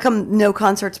 How come no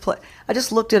concerts play? I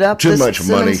just looked it up. Too much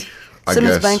money, I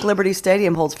Simmons guess. Bank Liberty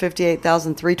Stadium holds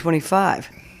 58,325.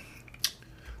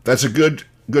 That's a good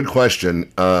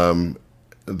question.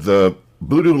 The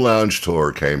Voodoo Lounge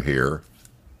tour came here.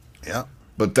 Yeah.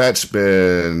 But that's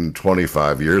been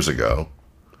 25 years ago.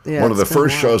 Yeah, One of the it's been a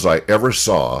first while. shows I ever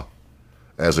saw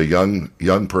as a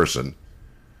young person,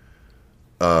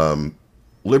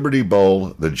 Liberty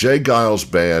Bowl, the Jay Giles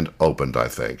Band opened, I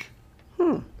think.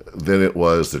 Then it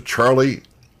was the Charlie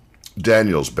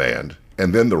Daniels Band,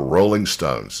 and then the Rolling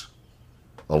Stones,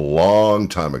 a long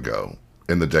time ago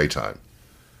in the daytime.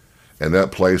 And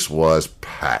that place was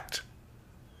packed.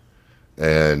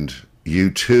 And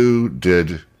U2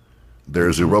 did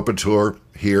their Europa tour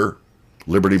here,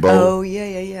 Liberty Bowl. Oh,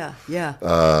 yeah.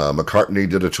 McCartney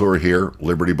did a tour here,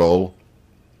 Liberty Bowl.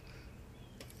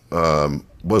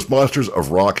 Was Monsters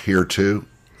of Rock here too?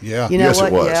 Yeah. You know Yes,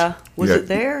 what? it was. Yeah. Was Yeah. it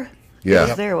there? Yeah. It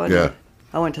was there, wasn't it?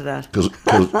 I went to that.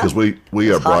 Because we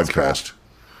It's hot broadcast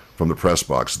from the press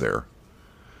box there.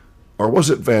 Or was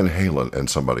it Van Halen and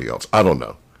somebody else? I don't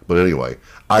know. But anyway,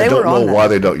 I They don't were on know that. why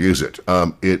they don't use it.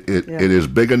 It is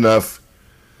big enough.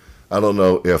 I don't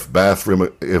know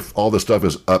if all the stuff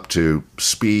is up to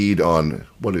speed on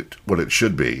what it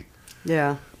should be.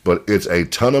 Yeah. But it's a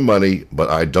ton of money, but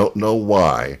I don't know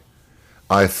why.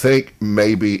 I think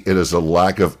maybe it is a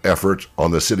lack of effort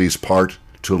on the city's part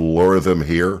to lure them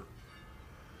here,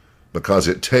 because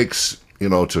it takes,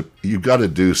 you've got to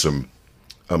do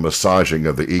a massaging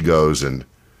of the egos and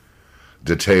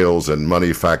details and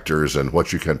money factors and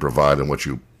what you can provide and what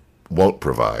you won't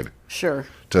provide Sure.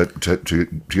 to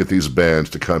get these bands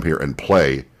to come here and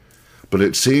play. But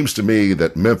it seems to me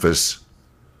that Memphis,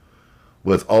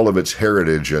 with all of its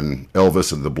heritage and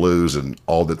Elvis and the blues and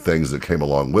all the things that came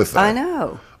along with that, I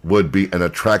know, would be an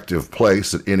attractive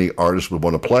place that any artist would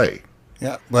want to play.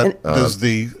 Yeah, but does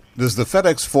the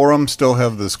FedEx Forum still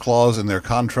have this clause in their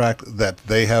contract that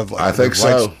they have I think the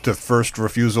rights so. to first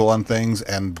refusal on things?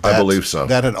 And I believe so.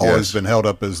 That had always Yes. been held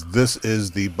up as this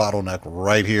is the bottleneck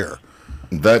right here.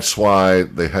 That's why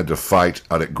they had to fight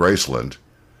out at Graceland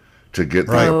to get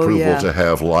Right. the Oh, approval yeah. to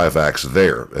have live acts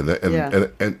there,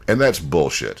 and that's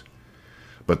bullshit.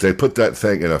 But they put that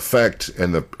thing in effect,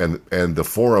 and the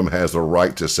forum has the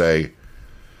right to say,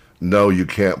 no, you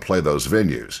can't play those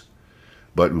venues.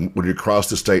 But when you cross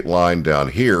the state line down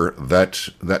here, that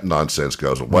nonsense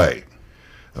goes away.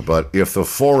 But if the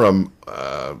forum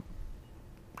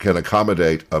can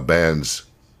accommodate a band's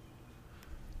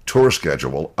tour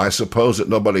schedule, I suppose that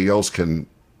nobody else can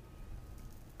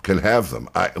have them,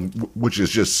 which is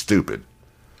just stupid.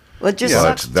 well, it just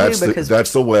But sucks too because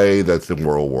that's the way that the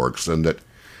world works, and that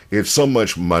it's so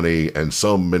much money and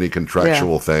so many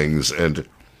contractual things and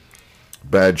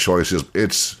bad choices.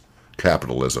 It's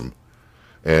capitalism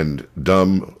and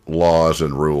dumb laws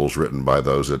and rules written by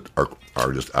those that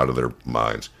are just out of their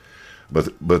minds.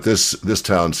 But this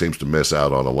town seems to miss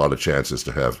out on a lot of chances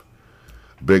to have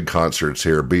big concerts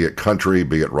here, be it country,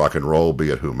 be it rock and roll, be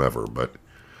it whomever. But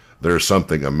there's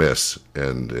something amiss,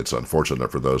 and it's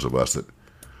unfortunate for those of us that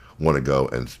want to go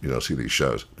and see these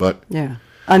shows. But yeah,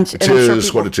 it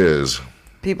is what it is.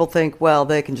 People think, well,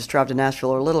 they can just drive to Nashville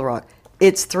or Little Rock.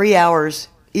 It's 3 hours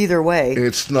either way.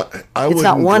 It's not. I It's wouldn't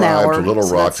not 1 drive hour, to Little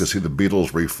so Rock that's- to see the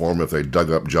Beatles reform if they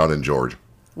dug up John and George.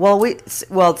 Well,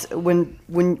 when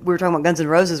we were talking about Guns N'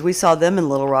 Roses, we saw them in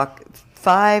Little Rock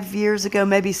 5 years ago,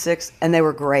 maybe 6, and they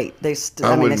were great. They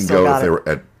I they wouldn't still go got if they it. were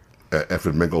at F.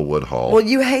 Minglewood Hall. Well,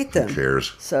 you hate them. Who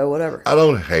cares? So whatever. I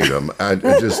don't hate them. I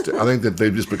think that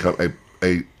they've just become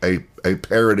a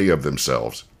parody of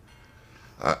themselves.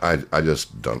 I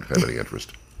just don't have any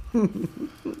interest.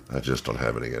 I just don't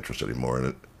have any interest anymore in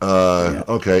it.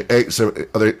 Okay. Is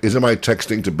anybody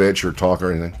texting to bitch or talk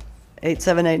or anything?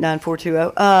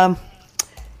 878-9420.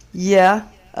 Yeah.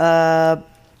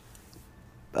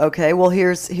 Okay. Well,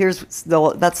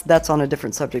 that's on a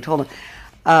different subject. Hold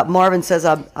on. Marvin says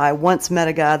I once met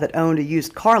a guy that owned a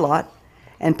used car lot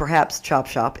and perhaps chop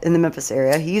shop in the Memphis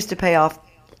area. He used to pay off.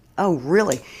 Oh,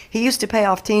 really? He used to pay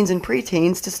off teens and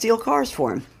preteens to steal cars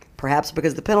for him. Perhaps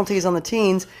because the penalties on the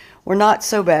teens were not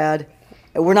so bad,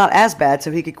 were not as bad, so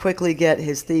he could quickly get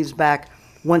his thieves back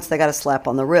once they got a slap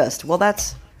on the wrist. Well,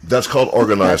 that's called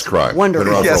organized crime. wonderful.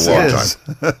 Been around Yes, for a long it is.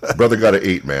 time. Brother got to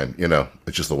eat, man.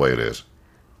 It's just the way it is.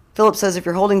 Philip says if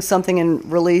you're holding something and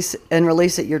release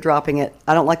it, you're dropping it.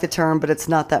 I don't like the term, but it's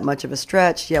not that much of a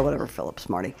stretch. Yeah, whatever, Philip,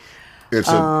 smarty. It's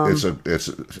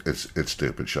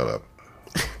stupid. Shut up.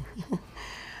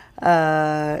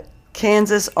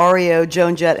 Kansas, REO,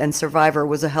 Joan Jett, and Survivor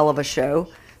was a hell of a show,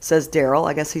 says Daryl.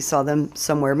 I guess he saw them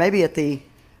somewhere, maybe at the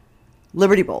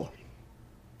Liberty Bowl,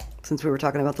 since we were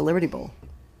talking about the Liberty Bowl.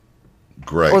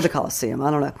 Great. Or the Coliseum,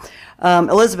 I don't know.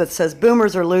 Elizabeth says,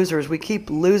 boomers are losers. We keep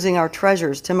losing our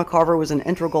treasures. Tim McCarver was an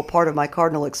integral part of my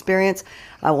Cardinal experience.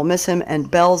 I will miss him,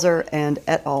 and Belzer and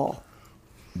et al.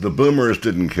 The boomers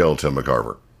didn't kill Tim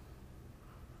McCarver.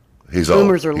 He's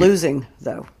Boomers old. are losing,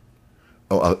 though.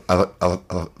 Oh, I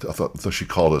thought she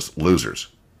called us losers.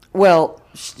 Well,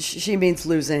 she means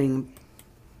losing.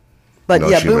 But No,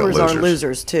 yeah, she meant boomers are losers.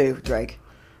 losers, too, Drake.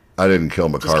 I didn't kill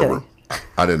kidding. McCarver.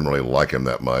 I didn't really like him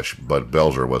that much, but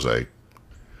Belzer was a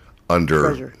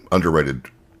Treasure. underrated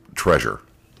treasure.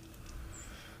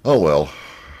 Oh, well.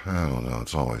 I don't know.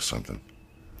 It's always something.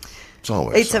 It's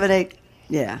always something. 878,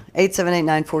 yeah,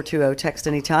 878-9420. Text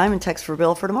anytime and text for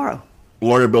Bill for tomorrow.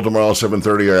 Lawyer Bill tomorrow,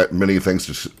 7:30. I got many things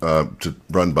to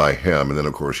run by him. And then,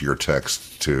 of course, your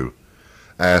text to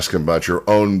ask him about your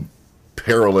own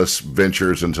perilous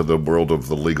ventures into the world of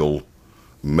the legal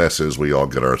messes we all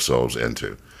get ourselves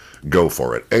into. Go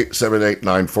for it.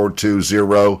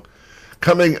 878-9420.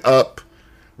 Coming up,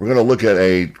 we're going to look at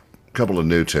a couple of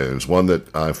new tunes. One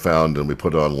that I found and we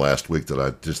put on last week that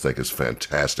I just think is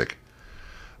fantastic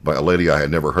by a lady I had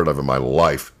never heard of in my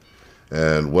life.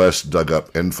 And Wes dug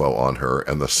up info on her,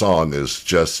 and the song is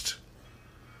just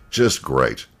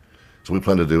great. So we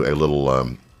plan to do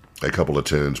a couple of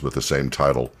tunes with the same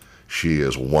title. She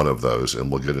is one of those,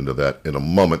 and we'll get into that in a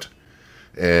moment.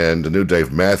 And the new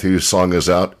Dave Matthews song is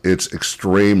out. It's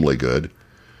extremely good,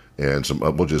 and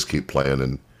we'll just keep playing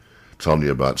and telling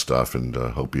you about stuff. And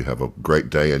hope you have a great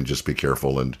day, and just be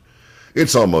careful. And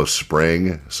it's almost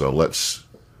spring, so let's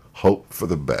hope for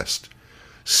the best.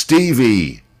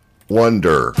 Stevie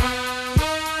Wonder.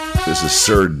 This is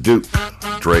Sir Duke,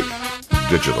 Drake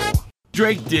Digital.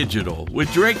 Drake Digital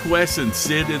with Drake, Wes, and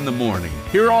Sid in the morning.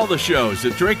 Hear all the shows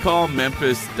at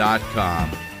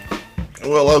DrakeCallMemphis.com.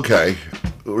 Well, okay.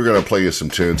 We're going to play you some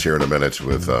tunes here in a minute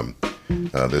with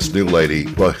this new lady.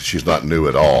 Well, she's not new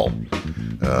at all,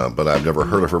 but I've never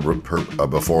heard of her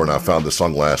before, and I found the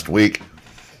song last week,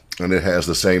 and it has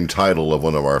the same title of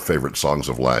one of our favorite songs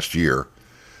of last year.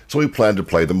 So we plan to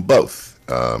play them both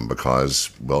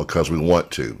because we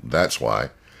want to. That's why.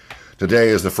 Today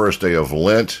is the first day of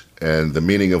Lent, and the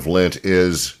meaning of Lent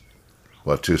is,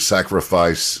 to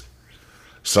sacrifice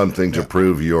something to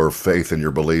prove your faith and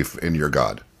your belief in your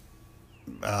God.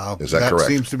 Is that correct? That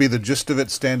seems to be the gist of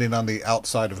it, standing on the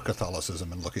outside of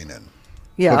Catholicism and looking in.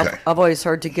 Yeah, Okay. I've always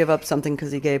heard to give up something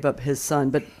because he gave up his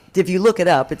son. But if you look it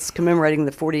up, it's commemorating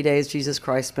the 40 days Jesus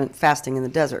Christ spent fasting in the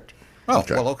desert. Oh,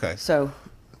 Okay. well, okay. So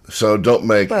don't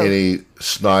make Both. any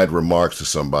snide remarks to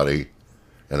somebody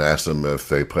and ask them if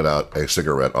they put out a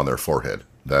cigarette on their forehead.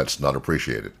 That's not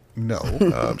appreciated. No.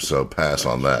 So pass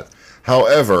on that.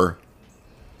 However,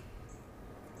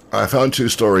 I found two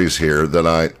stories here that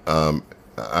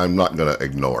I'm not going to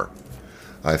ignore.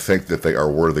 I think that they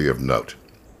are worthy of note.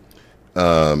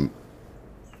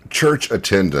 Church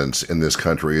attendance in this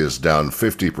country is down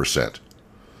 50%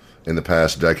 in the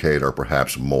past decade or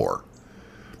perhaps more,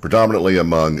 predominantly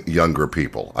among younger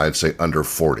people. I'd say under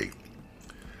 40.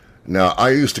 Now, I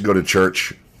used to go to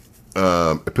church.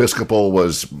 Episcopal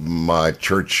was my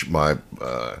church.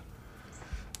 That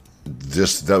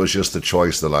was just the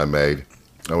choice that I made.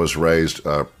 I was raised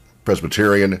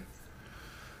Presbyterian.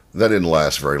 That didn't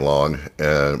last very long,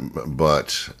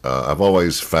 but I've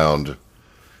always found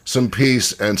some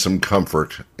peace and some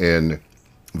comfort in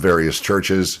various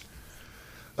churches.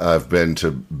 I've been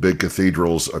to big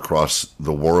cathedrals across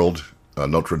the world.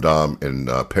 Notre Dame in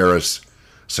Paris,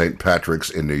 St. Patrick's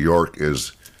in New York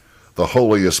is the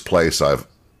holiest place I've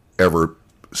ever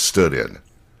stood in.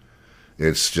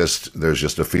 There's just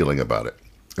a feeling about it.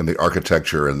 And the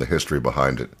architecture and the history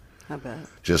behind it I bet.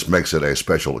 just makes it a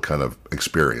special kind of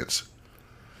experience.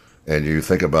 And you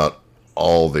think about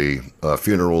all the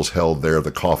funerals held there,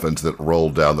 the coffins that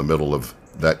rolled down the middle of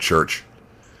that church,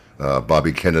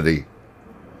 Bobby Kennedy,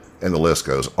 and the list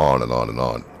goes on and on and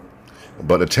on.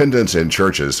 But attendance in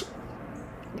churches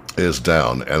is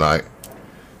down, and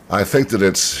I think that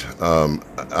it's,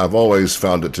 I've always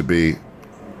found it to be,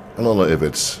 I don't know if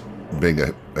it's being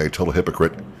a total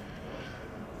hypocrite,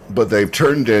 but they've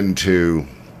turned into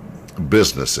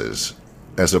businesses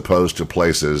as opposed to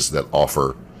places that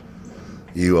offer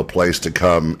you a place to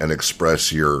come and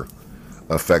express your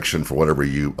affection for whatever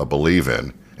you believe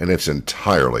in, and it's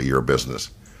entirely your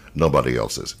business, nobody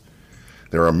else's.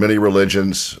 There are many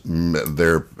religions.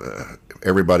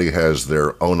 Everybody has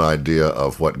their own idea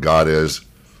of what God is,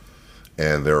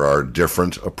 and there are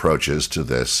different approaches to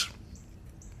this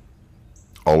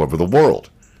all over the world.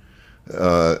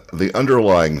 The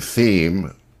underlying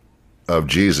theme of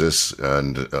Jesus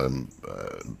and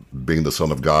being the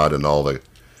Son of God and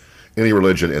any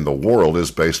religion in the world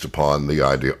is based upon the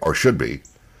idea, or should be,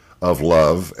 of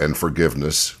love and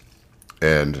forgiveness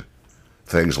and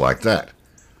things like that.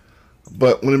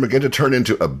 But when it begin to turn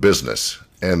into a business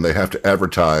and they have to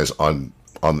advertise on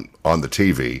the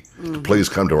TV, please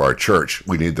come to our church,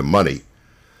 we need the money,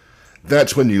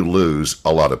 that's when you lose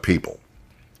a lot of people.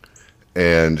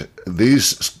 And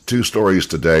these two stories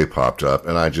today popped up,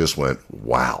 and I just went,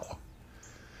 wow.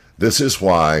 This is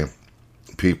why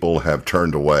people have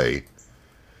turned away,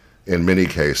 in many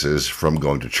cases, from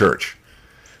going to church.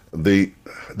 The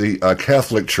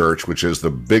Catholic Church, which is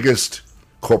the biggest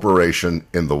corporation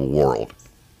in the world,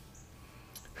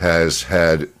 has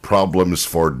had problems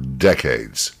for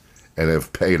decades and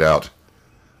have paid out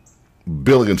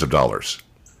billions of dollars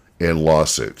in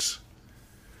lawsuits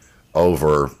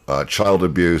over child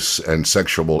abuse and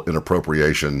sexual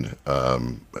inappropriation.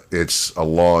 It's a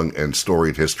long and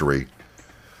storied history.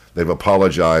 They've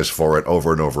apologized for it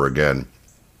over and over again.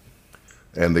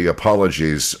 And the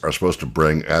apologies are supposed to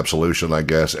bring absolution, I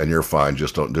guess, and you're fine,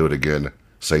 just don't do it again.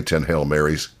 Say 10 Hail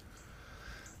Marys.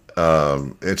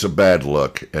 It's a bad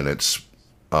look, and it's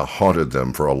haunted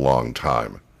them for a long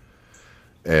time.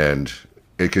 And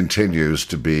it continues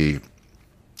to be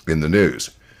in the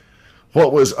news.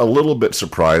 What was a little bit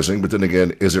surprising, but then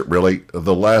again, is it really?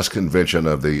 The last convention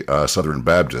of the Southern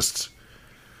Baptists,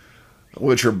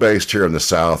 which are based here in the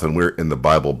South, and we're in the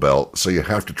Bible Belt, so you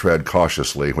have to tread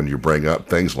cautiously when you bring up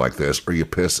things like this, or you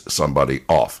piss somebody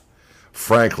off.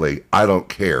 Frankly, I don't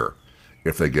care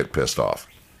if they get pissed off.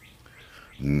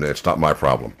 It's not my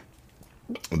problem.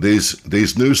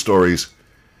 These news stories,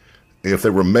 if they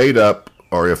were made up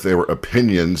or if they were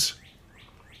opinions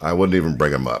I wouldn't even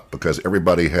bring them up because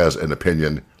everybody has an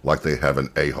opinion like they have an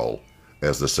a-hole,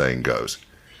 as the saying goes.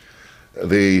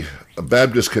 The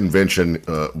Baptist Convention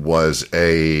was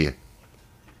a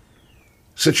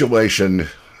situation,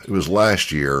 it was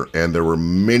last year, and there were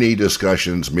many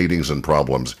discussions, meetings, and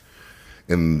problems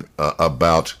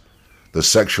about the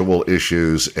sexual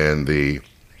issues and the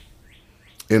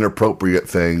inappropriate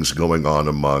things going on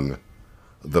among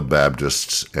the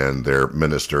Baptists and their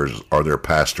ministers or their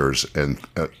pastors and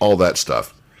all that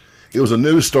stuff. It was a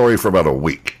news story for about a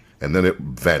week, and then it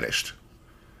vanished.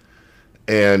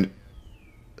 And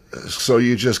so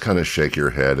you just kind of shake your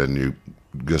head and you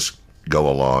just go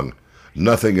along.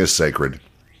 Nothing is sacred,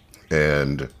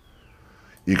 and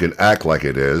you can act like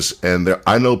it is. And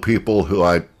I know people who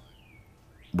I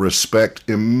respect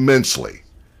immensely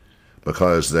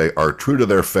because they are true to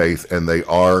their faith and they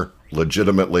are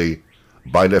legitimately,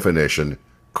 by definition,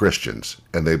 Christians,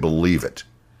 and they believe it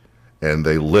and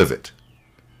they live it.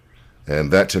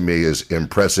 And that to me is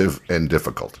impressive and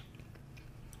difficult.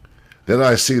 Then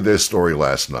I see this story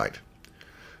last night.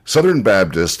 Southern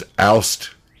Baptists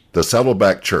oust the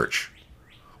Saddleback Church,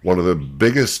 one of the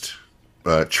biggest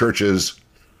churches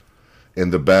in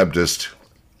the Baptist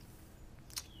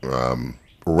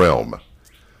realm,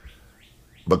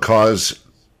 because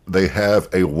they have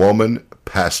a woman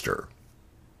pastor.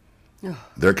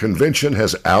 Their convention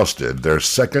has ousted their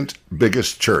second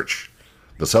biggest church,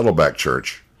 the Saddleback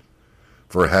Church,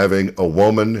 for having a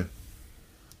woman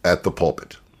at the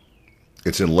pulpit.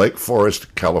 It's in Lake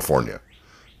Forest, California.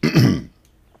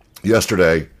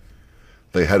 Yesterday,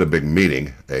 they had a big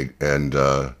meeting, and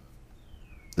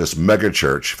this mega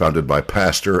church, founded by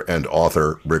pastor and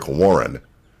author Rick Warren,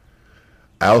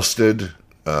 ousted.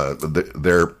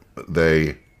 There's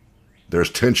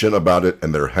tension about it,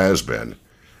 and there has been,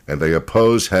 and they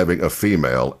oppose having a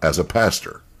female as a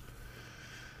pastor.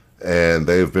 And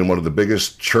they've been one of the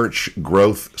biggest church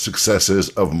growth successes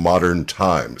of modern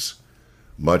times,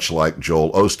 much like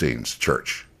Joel Osteen's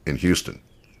church in Houston.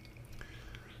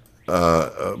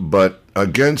 But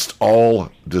against all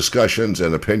discussions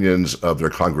and opinions of their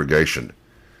congregation,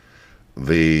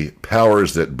 the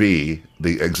powers that be,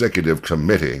 the executive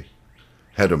committee,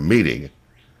 had a meeting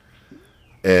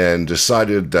and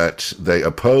decided that they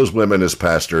oppose women as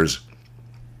pastors,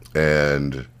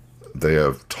 and they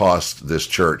have tossed this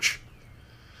church,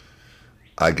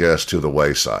 I guess, to the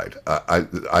wayside.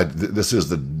 This is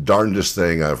the darndest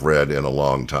thing I've read in a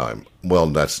long time. Well,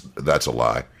 that's a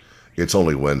lie. It's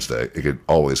only Wednesday. It could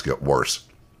always get worse.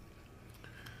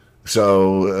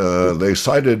 So they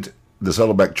cited the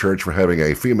Saddleback Church for having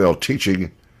a female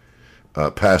teaching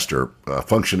pastor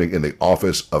functioning in the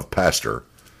office of pastor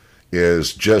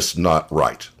is just not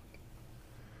right.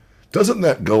 Doesn't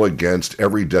that go against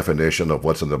every definition of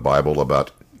what's in the Bible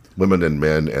about women and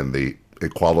men and the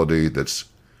equality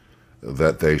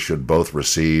that they should both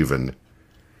receive? And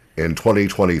in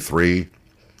 2023,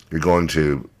 you're going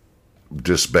to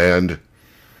disband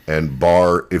and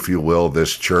bar, if you will,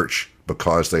 this church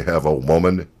because they have a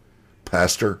woman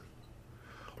pastor?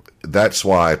 That's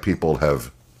why people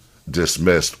have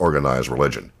dismissed organized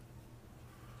religion.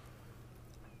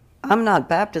 I'm not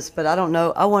Baptist, but I don't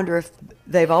know. I wonder if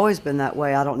they've always been that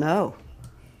way. I don't know.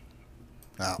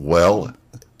 Well,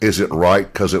 is it right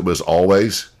because it was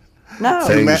always? No.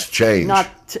 Things change.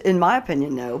 Not in my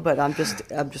opinion, no, but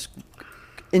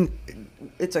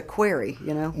it's a query,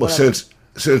 you know? Well,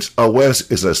 since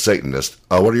Wes is a Satanist,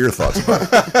 what are your thoughts about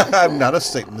it? I'm not a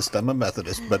Satanist, I'm a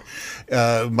Methodist, but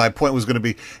my point was going to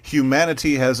be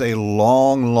humanity has a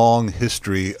long, long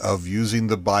history of using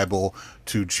the Bible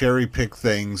to cherry pick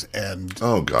things and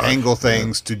angle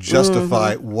things to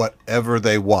justify whatever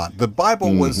they want. The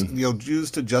Bible was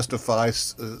used to justify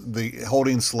the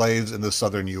holding slaves in the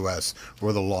southern U.S.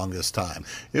 for the longest time.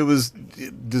 It was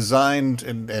designed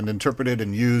and interpreted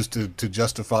and used to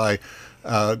justify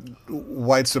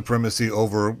white supremacy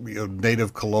over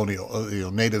native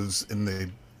colonial natives in the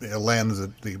lands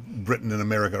that the Britain and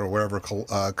America or wherever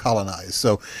colonized.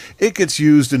 So it gets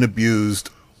used and abused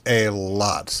a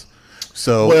lot.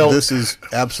 So this is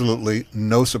absolutely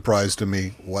no surprise to me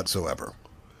whatsoever.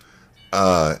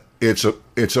 It's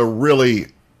a really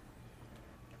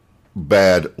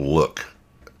bad look,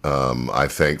 I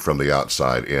think, from the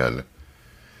outside in.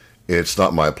 It's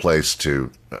not my place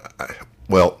to.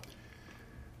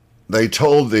 They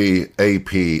told the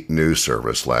AP News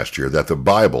Service last year that the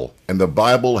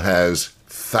Bible has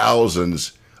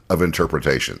thousands of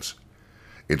interpretations.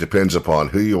 It depends upon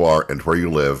who you are and where you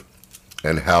live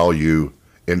and how you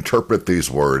interpret these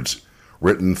words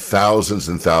written thousands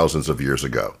and thousands of years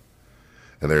ago.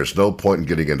 And there's no point in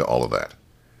getting into all of that.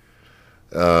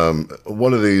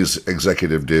 One of these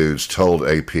executive dudes told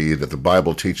AP that the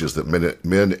Bible teaches that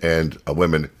men and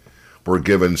women were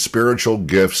given spiritual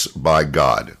gifts by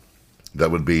God.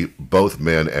 That would be both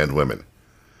men and women.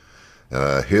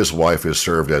 His wife is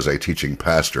served as a teaching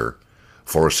pastor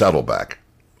for Saddleback,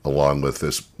 along with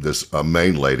this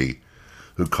main lady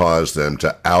who caused them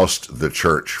to oust the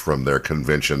church from their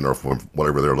convention or from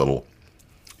whatever their little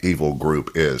evil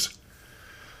group is.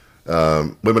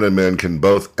 Women and men can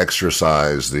both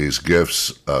exercise these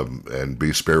gifts and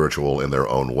be spiritual in their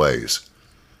own ways.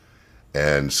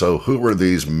 And so who were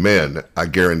these men? I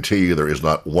guarantee you there is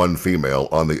not one female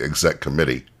on the exec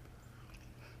committee.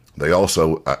 They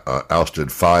also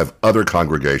ousted 5 other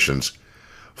congregations,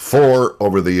 4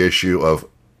 over the issue of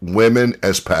women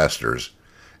as pastors,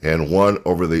 and 1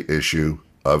 over the issue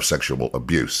of sexual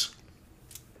abuse.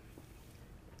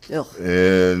 Ugh.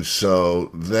 And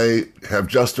so they have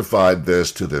justified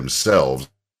this to themselves.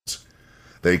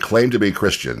 They claim to be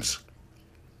Christians,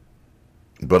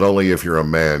 but only if you're a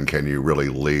man can you really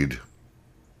lead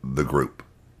the group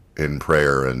in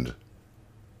prayer and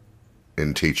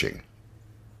in teaching.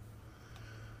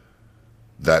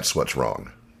 That's what's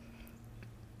wrong.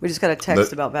 We just got a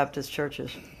text about Baptist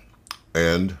churches.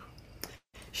 And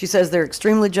She says they're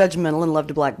extremely judgmental and love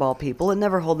to blackball people and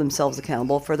never hold themselves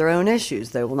accountable for their own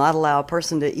issues. They will not allow a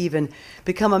person to even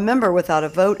become a member without a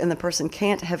vote, and the person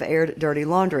can't have aired dirty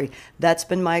laundry. That's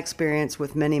been my experience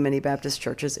with many, many Baptist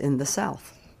churches in the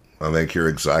South. I think you're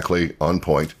exactly on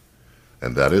point,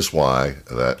 and that is why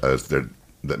that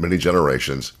many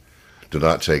generations do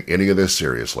not take any of this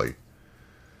seriously.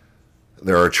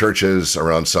 There are churches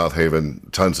around South Haven,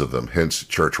 tons of them, hence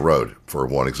Church Road, for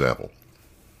one example.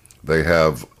 They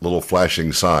have little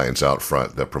flashing signs out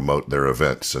front that promote their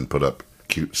events and put up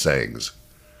cute sayings.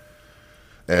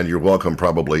 And you're welcome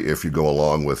probably if you go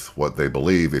along with what they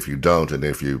believe. If you don't, and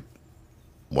if you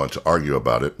want to argue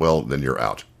about it, well, then you're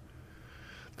out.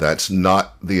 That's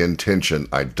not the intention,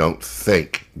 I don't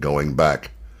think, going back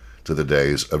to the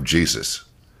days of Jesus,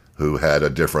 who had a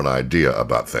different idea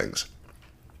about things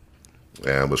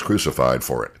and was crucified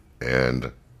for it.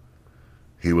 And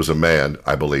he was a man,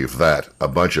 I believe that. A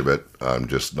bunch of it I'm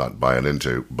just not buying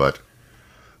into, but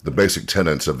the basic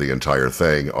tenets of the entire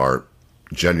thing are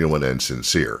genuine and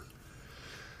sincere.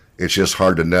 It's just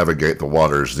hard to navigate the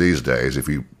waters these days, if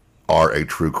you are a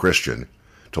true Christian,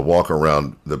 to walk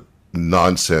around the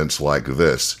nonsense like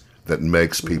this that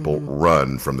makes people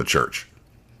run from the church.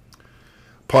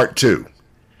 Part 2.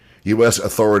 U.S.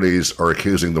 authorities are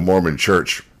accusing the Mormon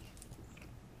Church.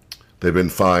 They've been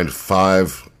fined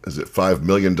 $5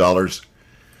 million?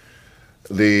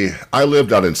 I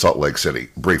lived out in Salt Lake City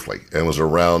briefly and was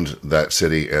around that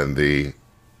city and the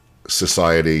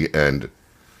society and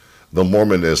the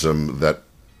Mormonism that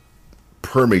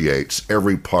permeates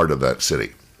every part of that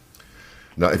city.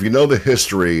 Now, if you know the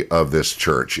history of this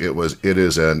church, I don't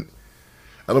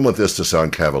want this to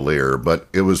sound cavalier, but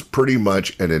it was pretty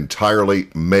much an entirely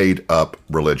made-up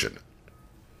religion.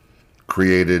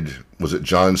 Created, was it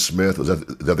John Smith? Is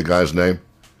that the guy's name?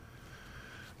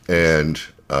 And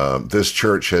this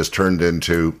church has turned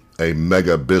into a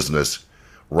mega business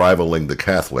rivaling the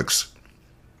Catholics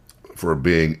for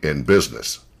being in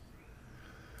business.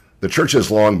 The church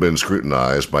has long been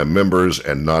scrutinized by members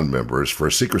and non-members for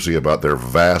secrecy about their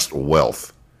vast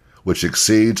wealth, which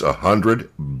exceeds $100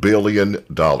 billion.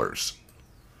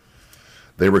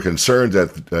 They were concerned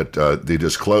that the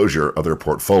disclosure of their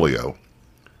portfolio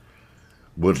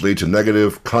would lead to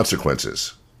negative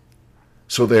consequences.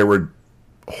 So they were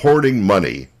hoarding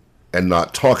money and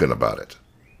not talking about it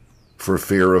for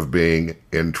fear of being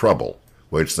in trouble,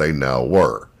 which they now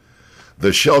were.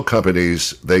 The shell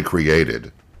companies they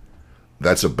created,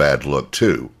 that's a bad look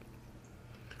too,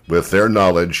 with their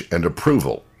knowledge and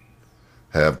approval,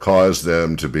 have caused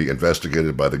them to be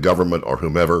investigated by the government or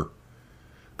whomever,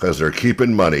 because they're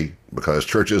keeping money, because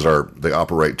churches they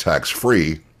operate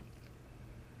tax-free,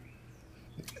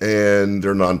 and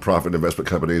their nonprofit investment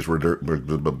companies were blah,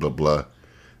 blah, blah, blah.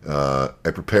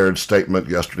 A prepared statement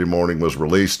yesterday morning was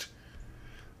released,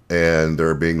 and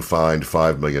they're being fined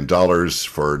 $5 million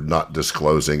for not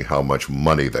disclosing how much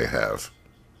money they have.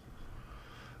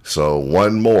 So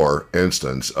one more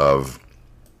instance of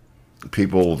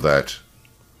people that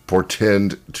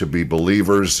pretend to be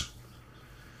believers,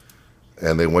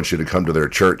 and they want you to come to their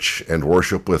church and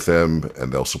worship with them,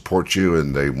 and they'll support you,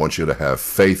 and they want you to have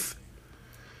faith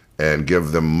and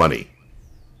give them money.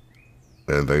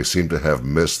 And they seem to have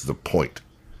missed the point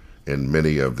in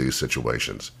many of these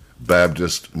situations.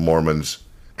 Baptists, Mormons,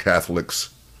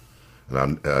 Catholics,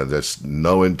 and there's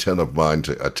no intent of mine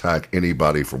to attack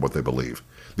anybody for what they believe.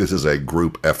 This is a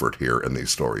group effort here in these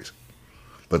stories.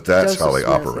 But that's Joseph how they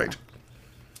Smith, operate. yeah.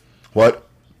 What?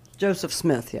 Joseph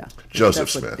Smith, yeah. Joseph If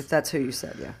Smith. if that's who you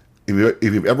said, yeah.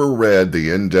 If you've ever read the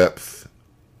in-depth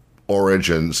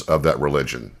origins of that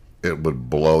religion, it would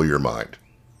blow your mind.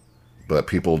 But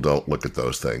people don't look at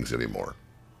those things anymore.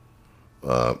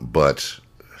 But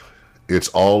it's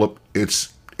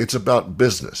about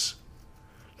business,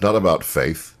 not about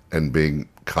faith and being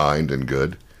kind and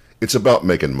good. It's about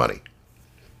making money.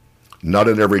 Not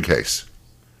in every case.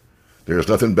 There's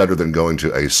nothing better than going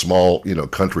to a small,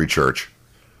 country church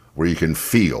where you can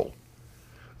feel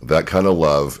that kind of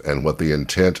love and what the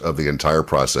intent of the entire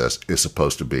process is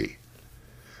supposed to be.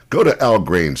 Go to Al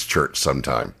Green's church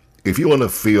sometime. If you want to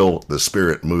feel the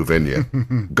Spirit move in you,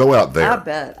 go out there. I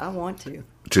bet. I want to.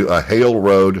 To a Hale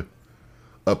Road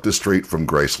up the street from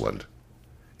Graceland.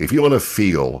 If you want to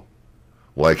feel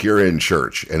like you're in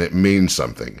church and it means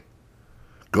something,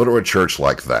 go to a church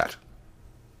like that.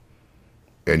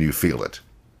 And you feel it.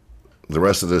 The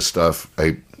rest of this stuff,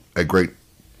 a great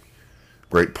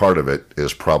part of it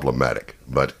is problematic.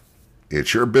 But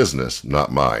it's your business,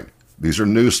 not mine. These are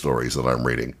news stories that I'm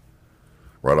reading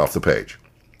right off the page.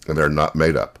 And they're not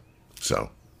made up. So,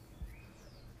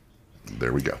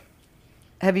 there we go.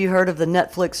 Have you heard of the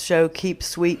Netflix show Keep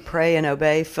Sweet, Pray, and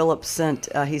Obey? Philip sent,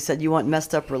 he said, you want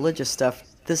messed up religious stuff.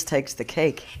 This takes the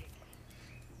cake.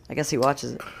 I guess he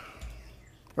watches it.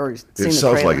 Or he's seen It the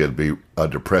sounds trailer. like it'd be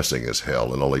depressing as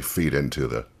hell and only feed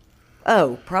into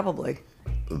Oh, probably.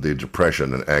 the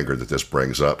depression and anger that this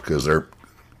brings up, because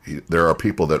there are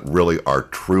people that really are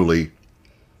truly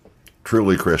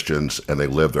Christians and they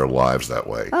live their lives that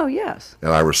way. Oh, yes.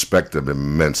 And I respect them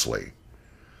immensely.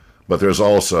 But there's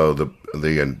also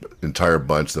the entire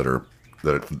bunch that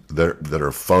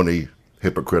are phony,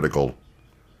 hypocritical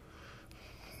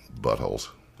buttholes.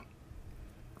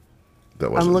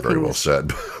 That wasn't very well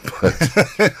said.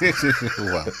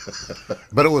 Well,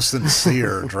 but it was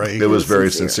sincere, Drake. It was very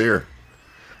sincere.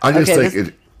 I just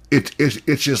think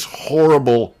it's just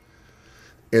horrible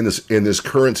in this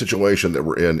current situation that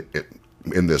we're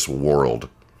in this world,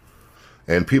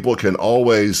 and people can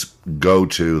always go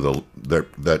to their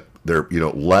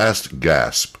last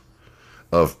gasp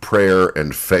of prayer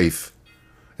and faith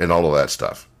and all of that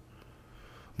stuff.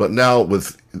 But now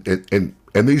and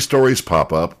these stories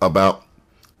pop up about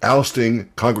ousting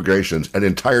congregations and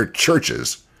entire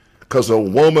churches because a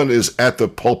woman is at the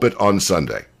pulpit on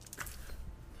Sunday.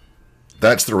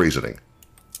 That's the reasoning.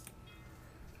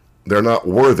 They're not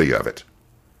worthy of it.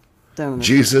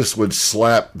 Jesus would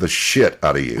slap the shit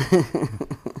out of you.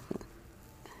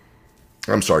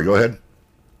 I'm sorry, go ahead.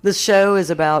 This show is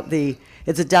about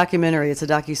it's a documentary, it's a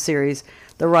docuseries,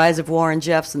 the rise of Warren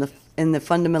Jeffs in the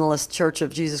Fundamentalist Church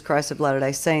of Jesus Christ of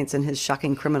Latter-day Saints and his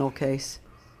shocking criminal case.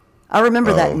 I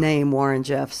remember that name, Warren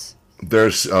Jeffs.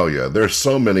 There's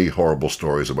so many horrible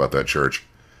stories about that church.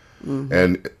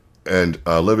 Mm-hmm. And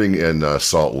living in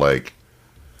Salt Lake,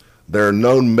 they're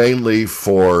known mainly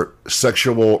for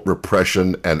sexual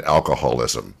repression and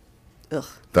alcoholism. Ugh.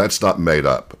 That's not made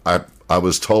up. I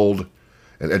was told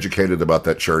and educated about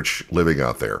that church living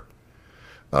out there.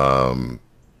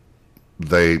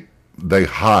 They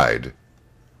hide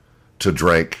to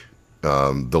drink.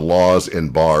 The laws in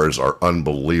bars are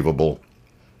unbelievable.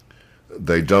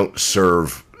 They don't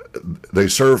serve. They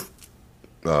serve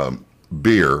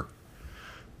beer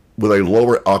with a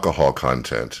lower alcohol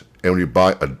content, and when you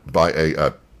buy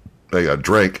a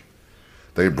drink,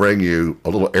 they bring you a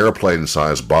little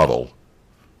airplane-sized bottle,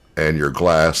 and your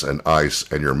glass and ice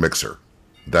and your mixer.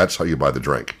 That's how you buy the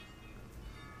drink,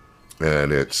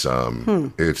 and it's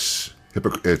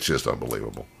just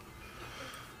unbelievable.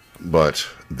 But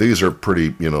these are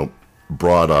pretty,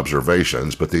 broad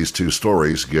observations, but these two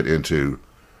stories get into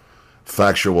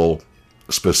factual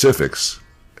specifics,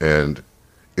 and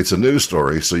it's a news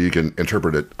story, so you can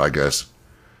interpret it, I guess,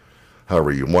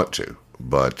 however you want to.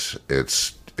 But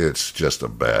it's just a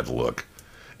bad look.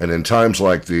 And in times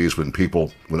like these, when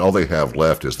all they have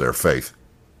left is their faith,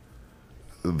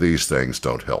 these things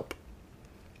don't help.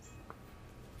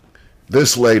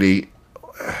 This lady,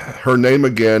 her name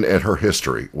again and her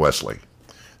history, Wesley.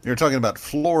 You're talking about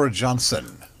Flora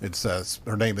Johnson. It's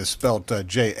her name is spelled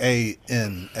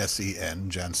Jansen,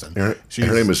 Jansen. Her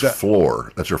name is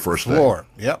Floor. That's her first name. Floor.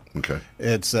 Yep. Okay.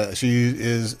 It's she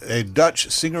is a Dutch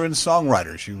singer and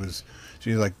songwriter. She's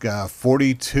like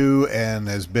 42 and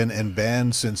has been in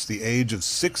bands since the age of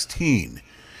 16.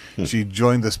 She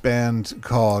joined this band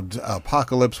called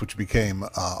Apocalypse, which became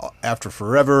After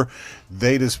Forever.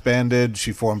 They disbanded.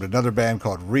 She formed another band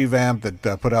called Revamp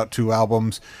that put out 2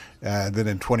 albums. Then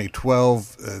in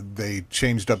 2012, they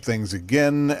changed up things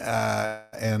again,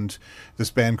 and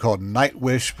this band called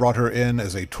Nightwish brought her in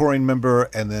as a touring member.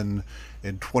 And then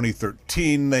in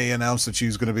 2013, they announced that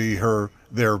she's going to be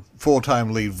their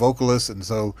full-time lead vocalist, and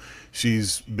so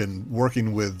she's been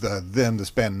working with them, this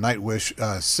band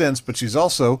Nightwish, since. But she's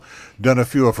also done a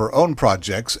few of her own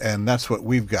projects, and that's what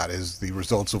we've got is the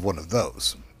results of one of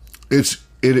those. It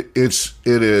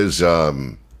is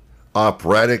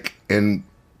operatic in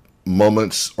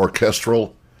moments,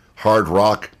 orchestral, hard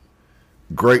rock,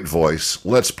 great voice.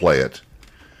 Let's play it,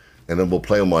 and then we'll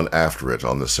play them on after it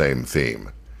on the same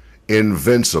theme.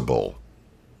 Invincible.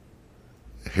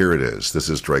 Here it is. This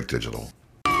is Drake Digital.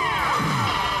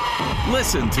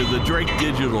 Listen to the Drake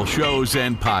Digital shows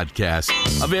and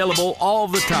podcasts, available all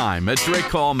the time at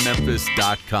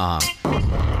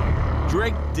drakecallmemphis.com.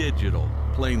 Drake Digital,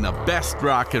 playing the best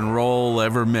rock and roll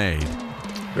ever made.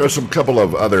 There are some couple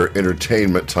of other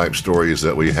entertainment type stories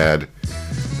that we had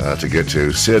to get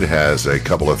to. Sid has a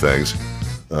couple of things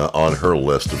on her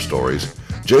list of stories.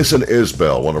 Jason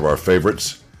Isbell, one of our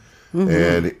favorites. Mm-hmm.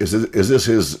 And is this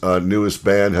his newest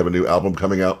band? Have a new album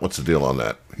coming out? What's the deal on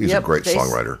that? He's a great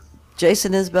songwriter.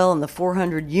 Jason Isbell and the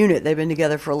 400 Unit. They've been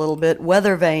together for a little bit.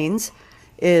 Weather Vanes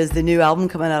is the new album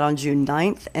coming out on June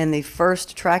 9th. And the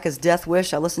first track is Death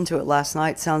Wish. I listened to it last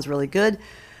night. Sounds really good.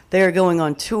 They are going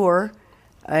on tour,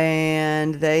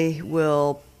 and they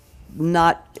will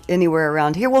not anywhere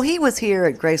around here. Well, he was here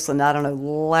at Graceland, I don't know,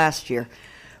 last year.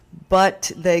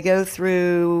 But they go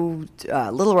through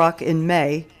Little Rock in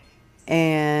May,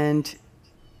 and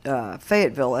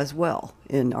Fayetteville as well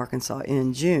in Arkansas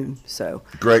in June. So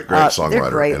great songwriter. They're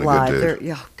great and live. a good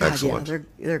dude. Excellent. Yeah,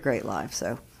 they're great live.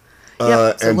 So,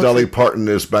 and Dolly Parton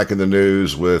is back in the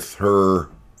news with her.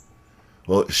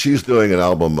 Well, she's doing an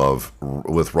album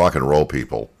with rock and roll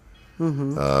people,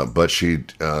 but she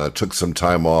took some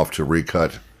time off to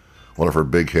recut one of her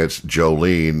big hits,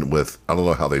 Jolene. With I don't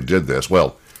know how they did this.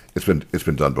 Well, it's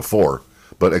been done before,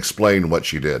 but explain what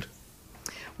she did.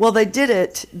 Well, they did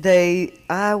it.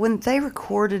 When they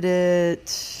recorded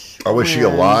it. Oh, was she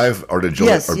alive, or did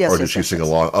she sing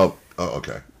along? Oh,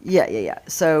 okay. Yeah.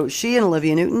 So she and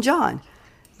Olivia Newton-John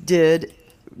did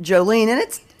Jolene, and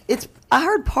it's. I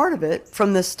heard part of it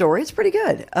from this story. It's pretty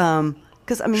good.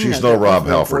 Because she's no Rob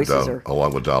Halford though,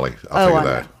 along with Dolly. I'll tell you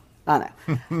that. I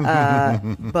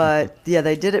know. But yeah,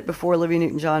 they did it before Olivia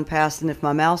Newton-John passed, and if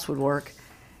my mouse would work,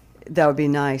 that would be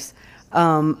nice.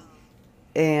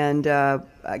 And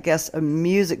I guess a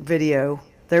music video.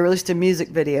 They released a music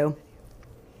video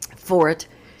for it,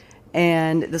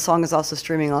 and the song is also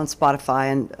streaming on Spotify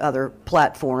and other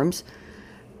platforms.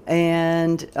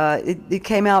 And it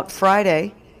came out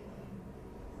Friday,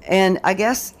 and I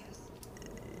guess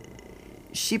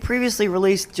she previously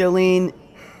released a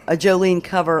Jolene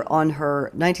cover on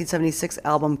her 1976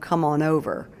 album "Come On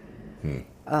Over."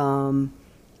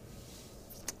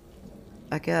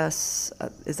 I guess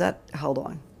is that? Hold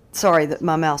on. Sorry, that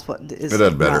my mouse is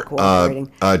not better. Cooperating.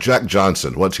 Jack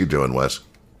Johnson, what's he doing, Wes?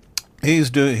 He's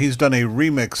done a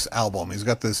remix album. He's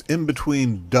got this In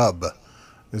Between Dub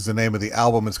is the name of the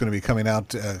album. It's going to be coming up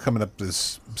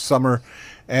this summer,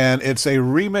 and it's a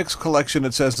remix collection.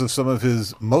 It says of some of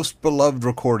his most beloved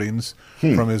recordings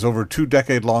from his over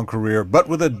 2-decade-long career, but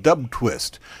with a dub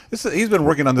twist. He's been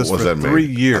working on this for 3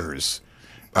 years.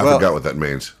 I forgot what that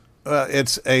means.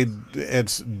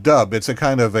 It's dub. It's a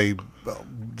kind of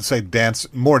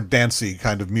more dancey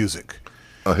kind of music.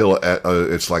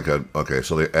 It's like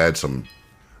so they add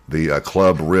the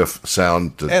club riff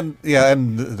sound to and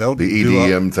they'll the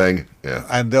EDM thing. Yeah.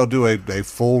 And they'll do a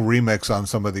full remix on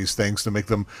some of these things to make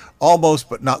them almost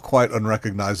but not quite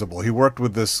unrecognizable. He worked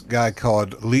with this guy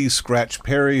called Lee Scratch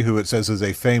Perry, who it says is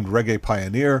a famed reggae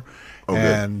pioneer.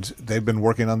 And they've been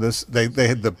working on this.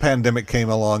 The pandemic came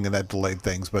along and that delayed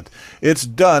things, but it's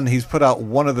done. He's put out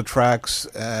one of the tracks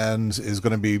and is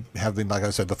going to be having, like I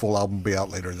said, the full album be out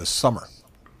later this summer.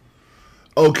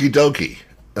 Okie dokie.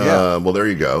 Well, there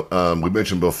you go. We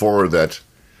mentioned before that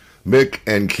Mick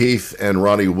and Keith and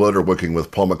Ronnie Wood are working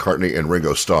with Paul McCartney and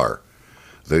Ringo Starr.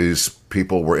 These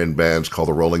people were in bands called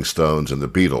the Rolling Stones and the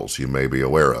Beatles, you may be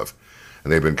aware of.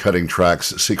 And they've been cutting tracks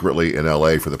secretly in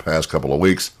L.A. for the past couple of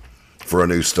weeks for a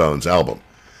new Stones album.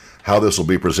 How this will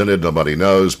be presented, nobody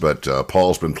knows, but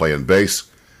Paul's been playing bass,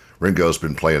 Ringo's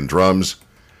been playing drums,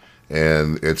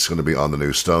 and it's going to be on the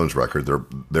new Stones record,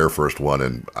 their first one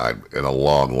in a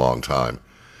long, long time.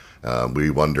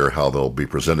 We wonder how they'll be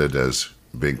presented as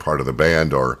being part of the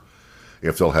band or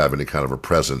if they'll have any kind of a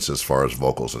presence as far as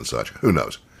vocals and such. Who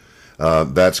knows?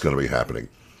 That's going to be happening.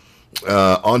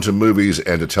 On to movies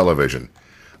and to television.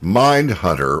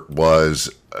 Mindhunter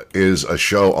is a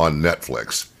show on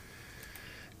Netflix.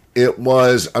 It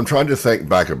was, I'm trying to think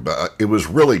back about, it was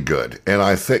really good. And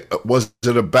I think, was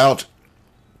it about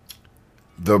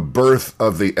the birth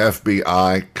of the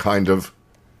FBI, kind of?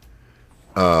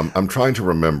 I'm trying to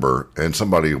remember, and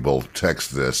somebody will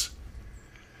text this.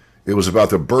 It was about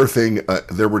the birthing,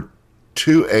 there were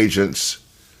two agents,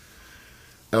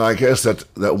 and I guess that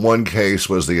one case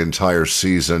was the entire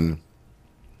season.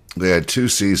 They had 2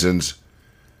 seasons.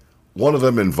 One of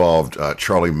them involved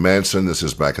Charlie Manson. This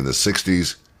is back in the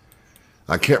 60s.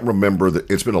 I can't remember.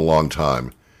 It's been a long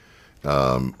time.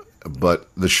 But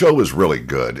the show was really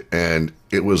good. And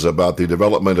it was about the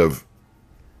development of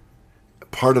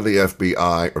part of the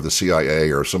FBI or the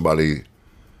CIA or somebody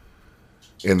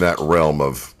in that realm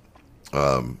of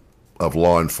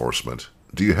law enforcement.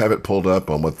 Do you have it pulled up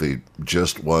on what the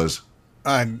gist was?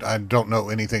 I don't know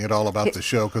anything at all about the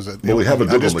show because we have a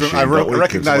Google machine. I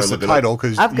recognize the title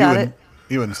because I've got it.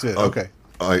 You and Sid. Okay.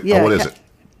 What is it?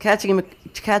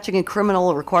 Catching a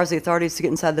criminal requires the authorities to get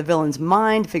inside the villain's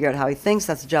mind, figure out how he thinks.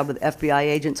 That's the job of FBI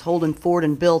agents Holden Ford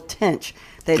and Bill Tench.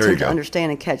 They attempt to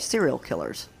understand and catch serial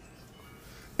killers.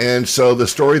 And so the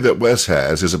story that Wes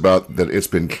has is about that it's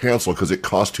been canceled because it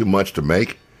cost too much to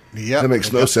make. Yeah, that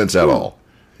makes no sense at all.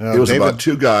 It was about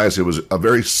 2 guys. It was a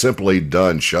very simply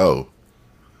done show.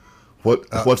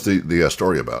 What's the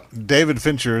story about? David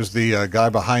Fincher is the guy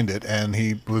behind it, and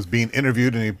he was being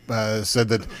interviewed, and he said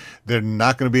that they're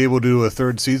not going to be able to do a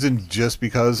 3rd season just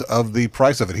because of the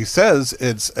price of it. He says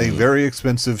it's a very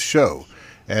expensive show,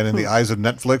 and in the eyes of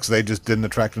Netflix, they just didn't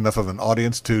attract enough of an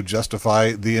audience to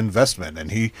justify the investment.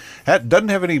 And he doesn't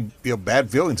have any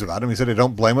bad feelings about him. He said, I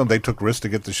don't blame him. They took risks to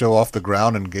get the show off the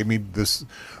ground and gave me this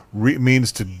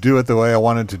means to do it the way I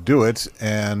wanted to do it,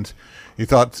 and he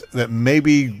thought that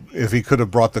maybe if he could have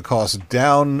brought the cost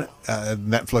down,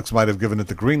 Netflix might have given it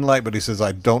the green light, but he says,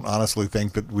 I don't honestly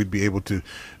think that we'd be able to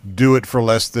do it for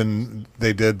less than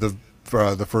they did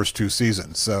for the first 2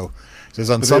 seasons. So he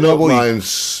says, on some level, they don't mind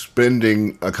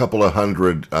spending a couple of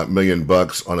 $100 million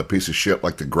on a piece of shit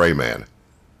like The Gray Man,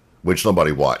 which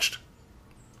nobody watched.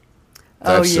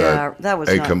 That's, that was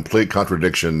a complete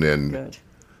contradiction in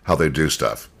how they do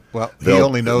stuff. Well, he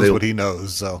only knows what he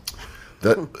knows, so...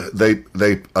 That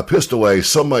they pissed away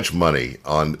so much money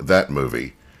on that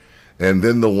movie, and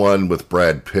then the one with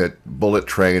Brad Pitt, Bullet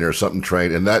Train or something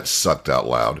train, and that sucked out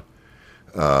loud.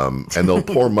 And they'll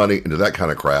pour money into that kind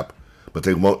of crap, but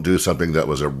they won't do something that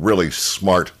was a really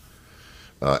smart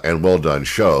and well done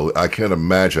show. I can't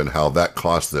imagine how that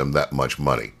cost them that much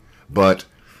money. But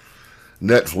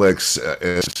Netflix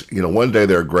is, one day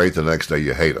they're great, the next day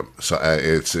you hate them. So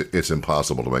it's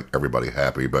impossible to make everybody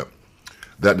happy, but.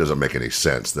 That doesn't make any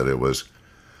sense. That it was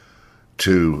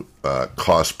too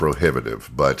cost prohibitive.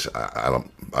 But I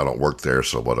don't work there,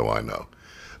 so what do I know?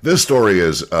 This story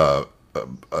is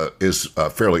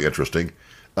fairly interesting.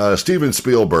 Steven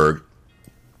Spielberg,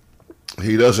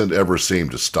 he doesn't ever seem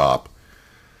to stop.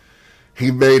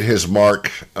 He made his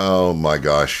mark. Oh my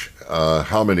gosh,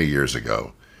 how many years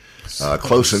ago?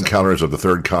 Close Encounters of the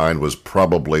Third Kind was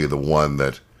probably the one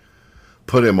that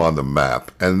put him on the map,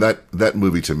 and that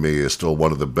movie to me is still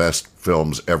one of the best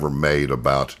films ever made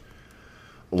about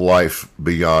life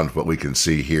beyond what we can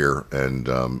see here, and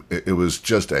it was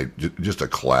just a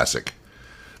classic.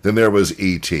 Then there was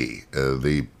E.T.,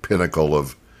 the pinnacle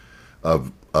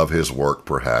of his work,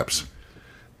 perhaps,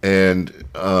 and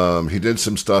he did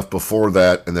some stuff before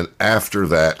that, and then after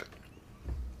that,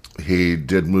 he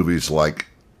did movies like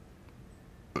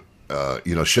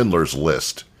Schindler's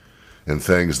List. And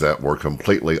things that were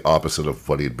completely opposite of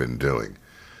what he'd been doing.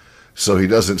 So he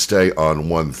doesn't stay on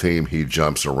one theme. He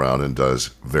jumps around and does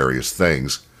various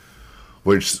things,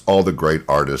 which all the great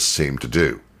artists seem to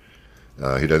do.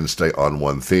 He doesn't stay on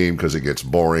one theme because it gets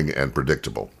boring and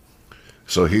predictable.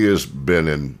 So he has been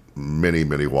in many,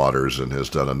 many waters and has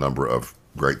done a number of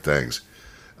great things.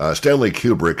 Stanley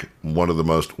Kubrick, one of the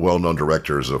most well-known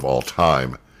directors of all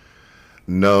time,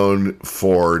 known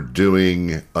for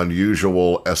doing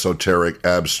unusual, esoteric,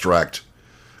 abstract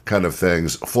kind of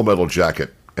things. Full Metal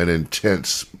Jacket, an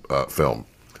intense film.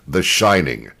 The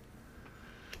Shining,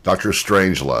 Dr.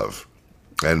 Strangelove,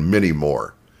 and many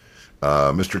more.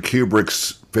 Mr.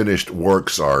 Kubrick's finished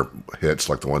works are hits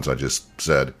like the ones I just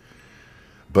said,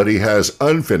 but he has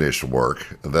unfinished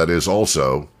work that is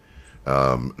also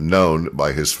known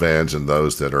by his fans and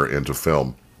those that are into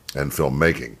film and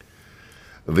filmmaking.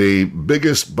 The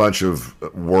biggest bunch of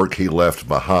work he left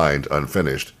behind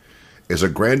unfinished is a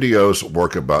grandiose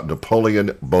work about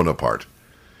Napoleon Bonaparte.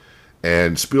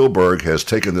 And Spielberg has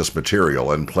taken this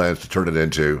material and plans to turn it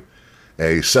into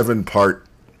a 7-part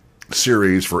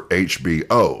series for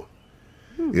HBO.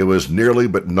 It was nearly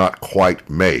but not quite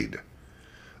made.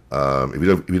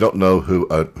 If you don't know who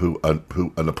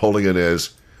a Napoleon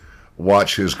is,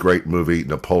 watch his great movie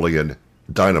Napoleon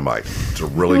Dynamite. It's a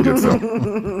really good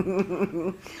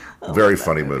film. Very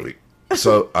funny movie.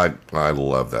 So I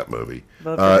love that movie.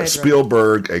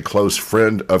 Spielberg, a close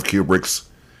friend of Kubrick's,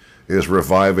 is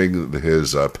reviving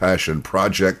his passion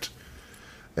project,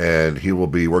 and he will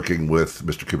be working with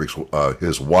Mr. Kubrick's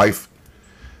his wife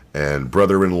and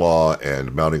brother-in-law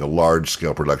and mounting a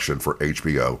large-scale production for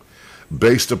HBO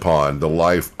based upon the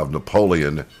life of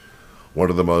Napoleon, one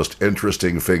of the most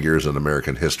interesting figures in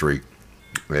American history,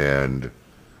 and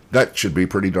that should be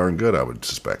pretty darn good, I would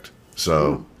suspect.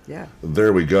 So, yeah.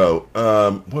 There we go.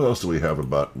 What else do we have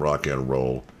about rock and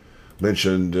roll?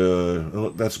 Mentioned,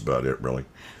 that's about it, really.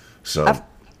 So,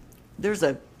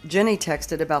 Jenny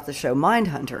texted about the show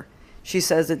Mindhunter. She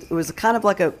says it was kind of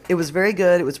like it was very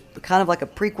good. It was kind of like a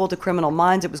prequel to Criminal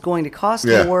Minds. It was going to cost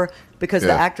more because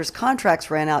the actors' contracts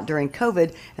ran out during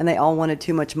COVID, and they all wanted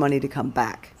too much money to come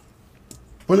back.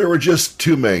 Well, there were just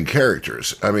 2 main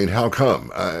characters. I mean, how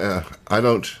come? I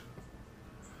don't.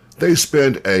 They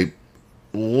spend a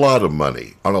lot of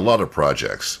money on a lot of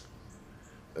projects.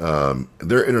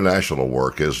 Their international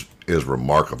work is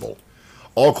remarkable.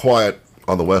 All Quiet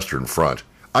on the Western Front.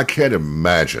 I can't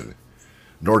imagine,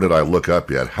 nor did I look up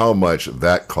yet, how much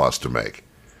that cost to make.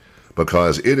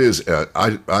 Because it is,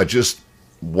 I just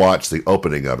watched the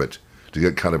opening of it to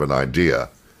get kind of an idea.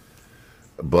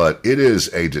 But it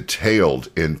is a detailed,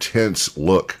 intense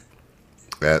look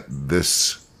at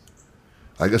this.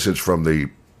 I guess it's from the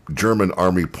German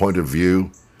army point of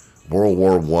view, World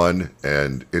War I,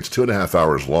 and it's 2.5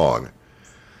 hours long.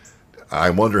 I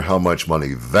wonder how much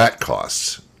money that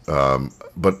costs.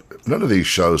 But none of these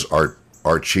shows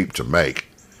are cheap to make.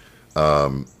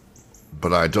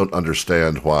 But I don't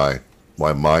understand why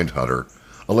Mindhunter,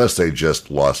 unless they just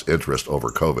lost interest over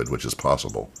COVID, which is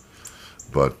possible.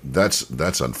 But that's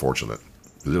unfortunate.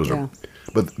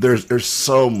 But there's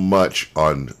so much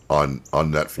on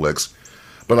Netflix.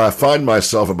 But I find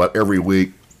myself about every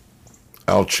week,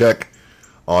 I'll check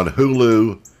on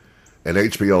Hulu and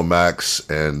HBO Max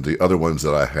and the other ones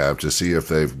that I have to see if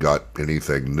they've got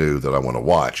anything new that I want to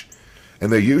watch.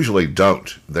 And they usually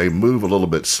don't. They move a little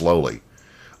bit slowly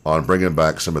on bringing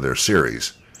back some of their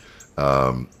series.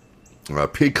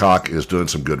 Peacock is doing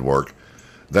some good work.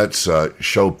 That's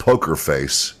show Poker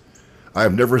Face. I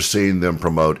have never seen them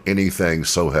promote anything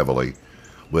so heavily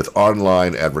with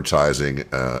online advertising,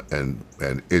 and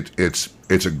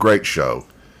it's a great show.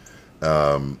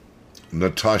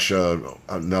 Natasha,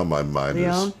 now my mind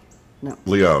is...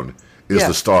 Leone is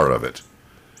the star of it.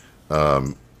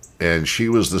 And she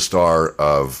was the star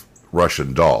of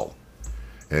Russian Doll.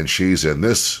 And she's in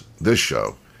this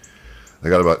show. They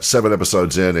got about 7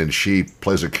 episodes in, and she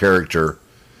plays a character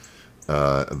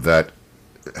that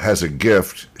has a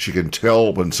gift. She can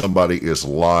tell when somebody is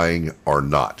lying or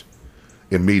not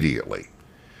immediately.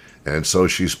 And so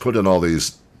she's put in all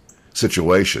these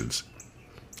situations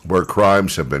where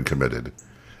crimes have been committed,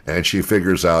 and she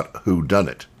figures out who done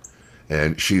it.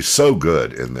 And she's so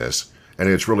good in this, and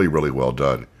it's really, really well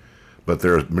done. But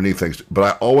there are many things. But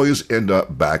I always end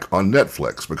up back on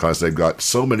Netflix because they've got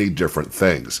so many different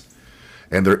things.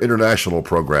 And their international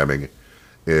programming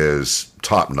is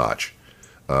top-notch.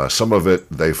 Some of it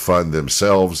they fund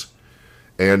themselves,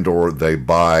 and or they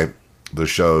buy the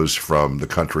shows from the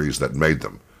countries that made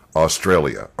them.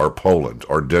 Australia, or Poland,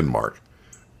 or Denmark.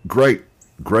 Great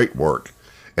work.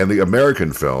 And the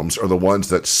American films are the ones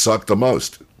that suck the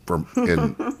most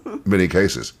in many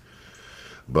cases.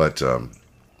 But,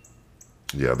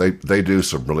 yeah, they do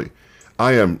some really...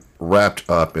 I am wrapped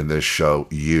up in this show,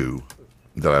 You,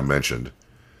 that I mentioned.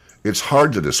 It's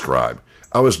hard to describe.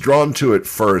 I was drawn to it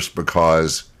first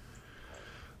because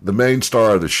the main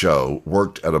star of the show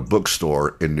worked at a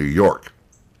bookstore in New York.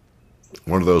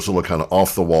 One of those little kind of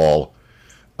off-the-wall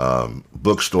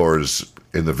bookstores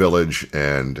in the village,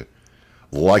 and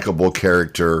likable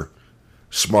character,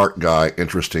 smart guy,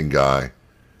 interesting guy.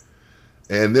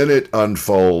 And then it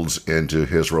unfolds into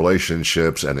his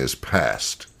relationships and his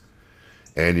past.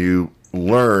 And you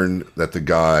learn that the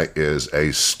guy is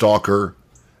a stalker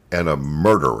and a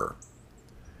murderer.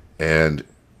 And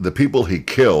the people he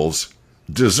kills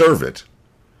deserve it.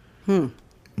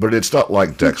 But it's not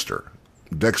like Dexter.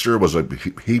 Dexter was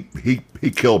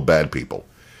he killed bad people.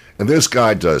 And this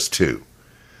guy does too.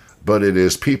 But it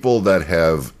is people that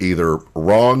have either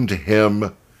wronged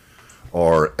him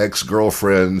or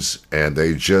ex-girlfriends, and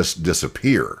they just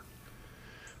disappear.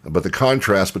 But the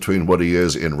contrast between what he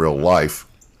is in real life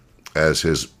as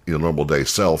his normal day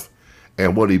self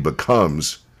and what he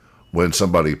becomes when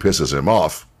somebody pisses him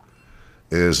off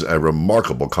is a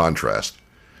remarkable contrast.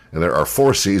 And there are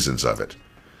 4 seasons of it.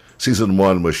 Season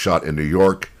 1 was shot in New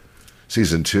York.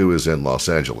 Season 2 is in Los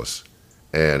Angeles.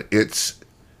 And it's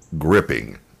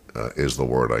gripping, is the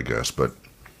word, I guess. But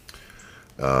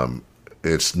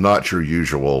it's not your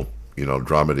usual,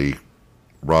 dramedy,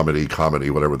 comedy,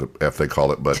 whatever the F they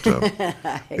call it. But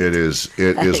it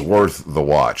is worth the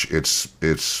watch.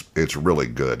 It's really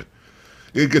good.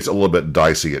 It gets a little bit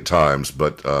dicey at times,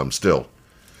 but still,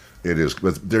 it is.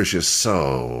 But there's just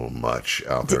so much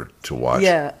out there to watch.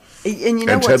 Yeah,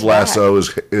 and Ted Lasso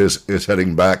is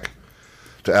heading back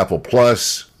to Apple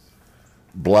Plus.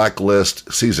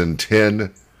 Blacklist season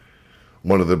 10,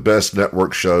 one of the best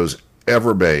network shows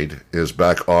ever made, is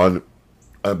back on.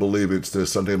 I believe it's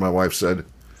this Sunday, my wife said.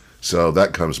 So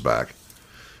that comes back.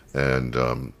 And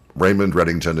Raymond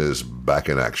Reddington is back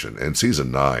in action. And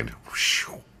season 9,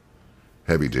 whew,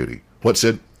 heavy duty. What's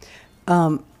it?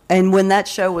 And when that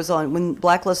show was on, when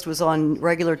Blacklist was on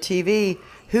regular TV,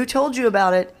 who told you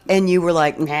about it? And you were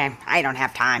like, nah, I don't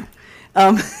have time.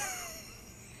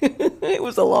 It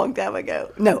was a long time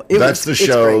ago. No, that's the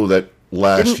show that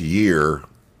last year,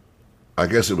 I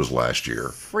guess it was last year.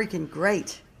 Freaking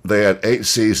great. They had 8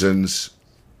 seasons,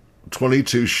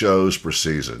 22 shows per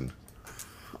season.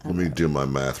 Let me do my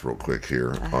math real quick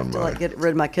here. I have to get rid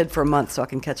of my kid for a month so I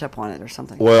can catch up on it or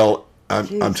something. Well,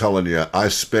 I'm telling you, I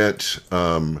spent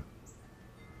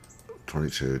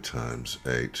 22 times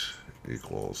 8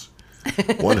 equals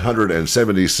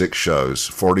 176 shows,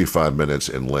 45 minutes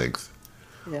in length.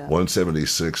 Yeah.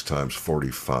 176 times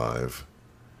 45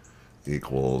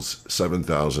 equals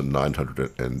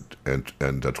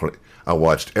 7,920. I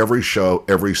watched every show,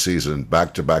 every season,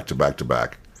 back to back to back to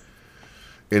back,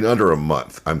 in under a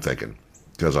month. I'm thinking,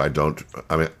 because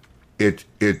it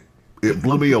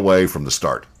blew me away from the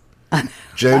start.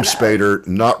 James Spader,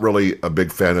 not really a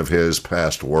big fan of his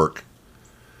past work,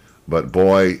 but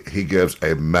boy, he gives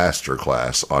a master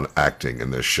class on acting in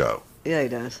this show. Yeah, he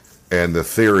does. And the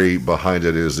theory behind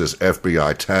it is this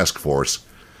FBI task force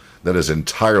that is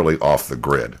entirely off the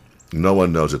grid. No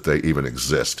one knows that they even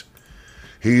exist.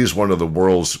 He's one of the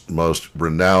world's most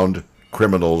renowned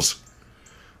criminals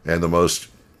and the most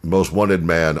wanted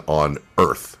man on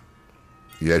Earth.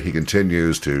 Yet he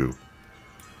continues to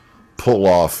pull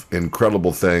off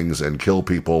incredible things and kill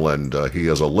people, and he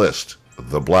has a list,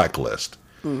 the blacklist.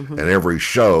 Mm-hmm. And every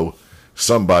show,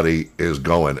 somebody is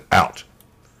going out.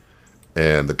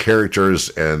 And the characters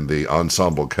and the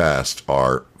ensemble cast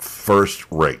are first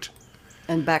rate.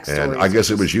 And backstory. And I guess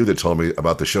it was you that told me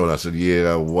about the show, and I said,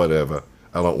 yeah, whatever.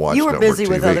 I don't watch network TV. You were busy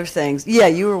with other things. Yeah,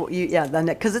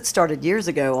 because it started years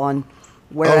ago on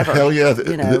wherever. Oh, hell yeah.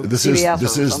 This is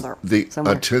the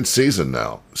 10th season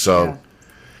now. So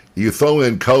you throw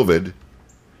in COVID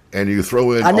and you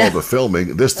throw in all the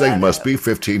filming. This thing must be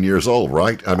 15 years old,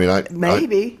 right? I mean,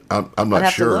 maybe. I'm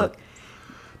not sure.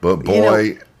 But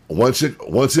boy, once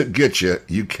it gets you,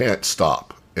 you can't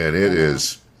stop. And it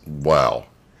is, wow.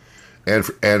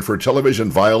 And for television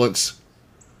violence,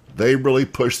 they really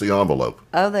pushed the envelope.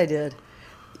 Oh, they did.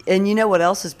 And you know what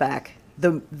else is back?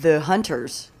 The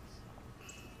Hunters.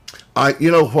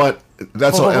 You know what?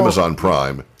 That's on Amazon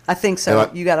Prime. I think so.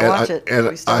 You got to watch it.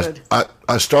 And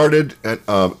I started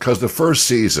because the first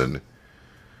season,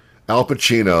 Al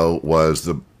Pacino was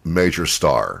the major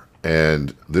star,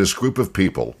 and this group of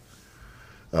people,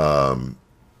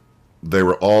 they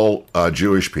were all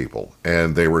Jewish people,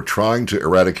 and they were trying to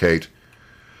eradicate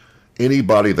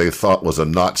anybody they thought was a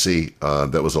Nazi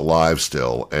that was alive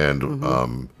still,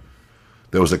 and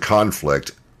there was a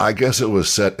conflict. I guess it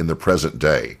was set in the present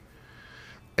day,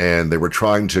 and they were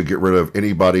trying to get rid of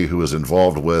anybody who was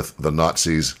involved with the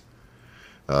Nazis,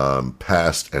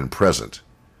 past and present.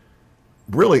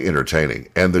 Really entertaining,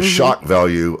 and the shock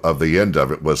value of the end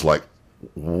of it was like,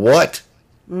 what?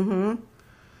 Mm-hmm.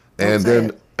 And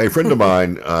then a friend of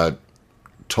mine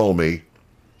told me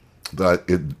that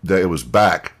it was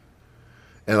back.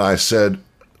 And I said,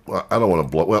 well, I don't want to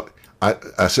blow. Well,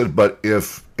 I said, but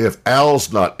if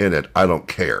Al's not in it, I don't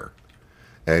care.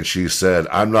 And she said,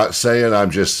 I'm not saying,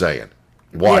 I'm just saying.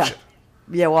 Watch it.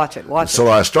 Yeah, watch it. So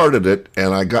I started it,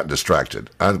 and I got distracted.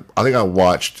 I think I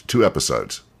watched 2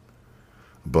 episodes.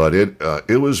 But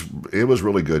it was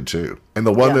really good, too. And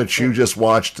the one that you just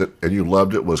watched and you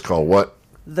loved it was called what?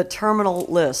 The Terminal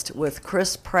List with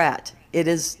Chris Pratt. It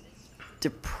is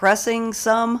depressing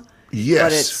some,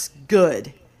 but it's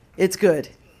good. It's good.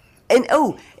 And,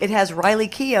 it has Riley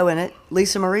Keough in it,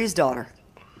 Lisa Marie's daughter.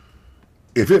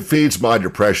 if it feeds my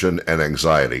depression and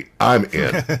anxiety, I'm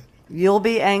in. You'll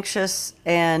be anxious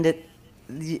and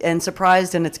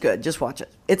surprised, and it's good. Just watch it.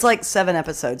 It's like 7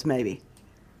 episodes, maybe.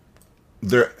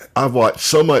 I've watched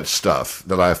so much stuff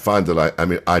that I find that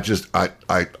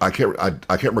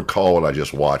I can't recall what I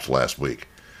just watched last week.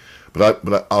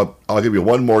 But I'll give you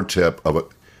one more tip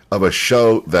of a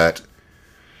show that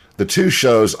the 2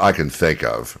 shows I can think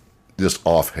of just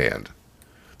offhand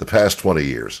the past 20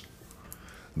 years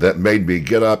that made me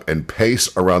get up and pace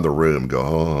around the room, go,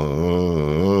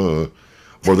 oh,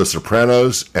 were The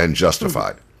Sopranos and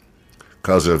Justified,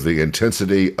 because of the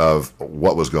intensity of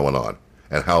what was going on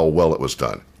and how well it was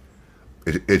done.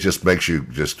 It just makes you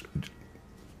just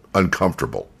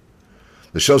uncomfortable.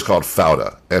 The show's called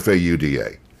Fauda,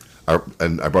 F-A-U-D-A,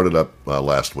 and I brought it up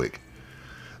last week.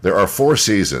 There are 4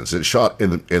 seasons. It's shot in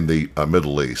the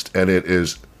Middle East, and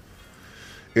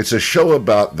it's a show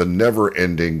about the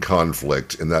never-ending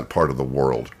conflict in that part of the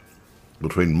world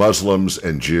between Muslims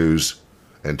and Jews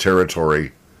and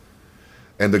territory.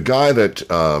 And the guy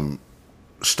that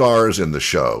stars in the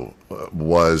show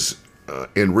was,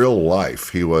 in real life,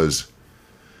 he was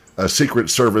a Secret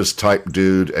Service type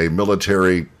dude, a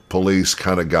military police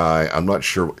kind of guy. I'm not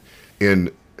sure in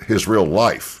his real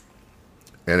life,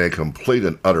 and a complete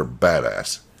and utter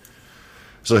badass.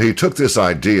 So he took this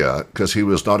idea, because he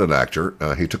was not an actor,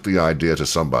 he took the idea to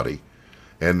somebody,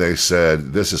 and they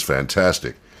said, this is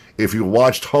fantastic. If you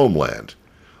watched Homeland,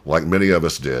 like many of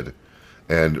us did,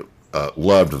 and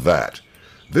loved that,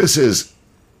 this is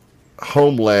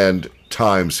Homeland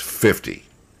times 50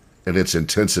 in its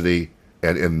intensity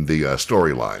and in the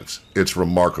storylines. It's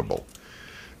remarkable.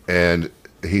 And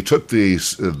he took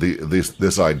this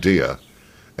idea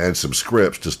and some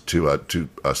scripts to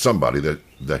somebody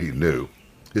that he knew.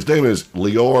 His name is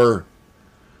Lior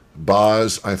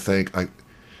Boz, I think.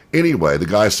 Anyway, the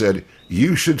guy said,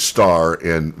 you should star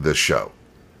in this show.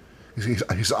 He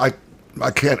said,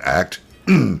 I can't act.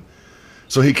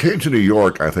 So he came to New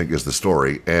York, I think is the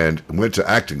story, and went to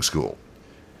acting school.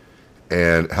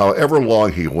 And however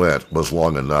long he went was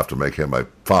long enough to make him a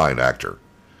fine actor.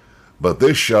 But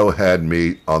this show had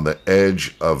me on the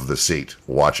edge of the seat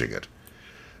watching it.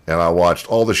 And I watched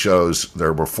all the shows.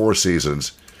 There were 4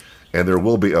 seasons, and there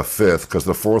will be a 5th, because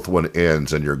the 4th one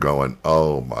ends, and you're going,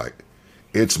 oh my,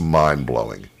 it's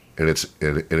mind-blowing in its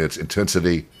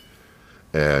intensity,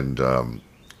 and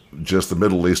just the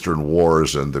Middle Eastern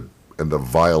wars and the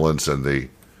violence and the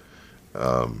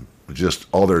just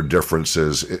all their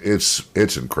differences.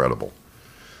 It's incredible.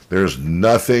 There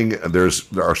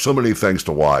are so many things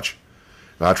to watch,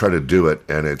 and I try to do it,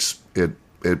 and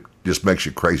it just makes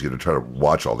you crazy to try to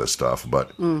watch all this stuff,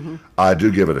 but I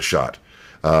do give it a shot.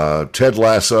 Ted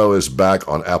Lasso is back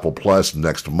on Apple Plus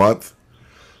next month,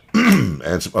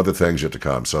 and some other things yet to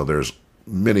come. So there's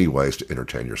many ways to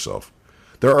entertain yourself.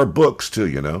 There are books too,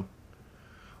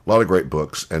 a lot of great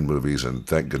books and movies, and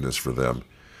thank goodness for them.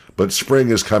 But spring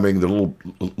is coming.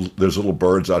 There's little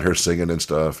birds out here singing and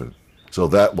stuff, and so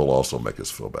that will also make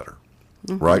us feel better.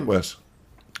 Right, Wes?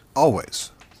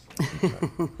 Always.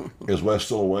 Okay. Is Wes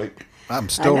still awake? I'm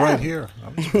still right here.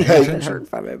 Hey, Heard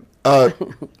from him.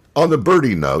 On the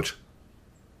birdie note,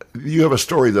 you have a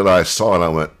story that I saw and I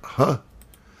went, huh?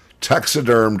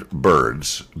 Taxidermed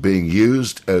birds being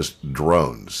used as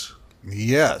drones.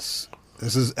 Yes.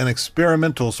 This is an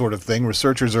experimental sort of thing.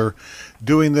 Researchers are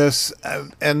doing this.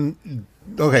 And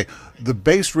okay, the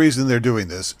base reason they're doing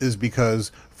this is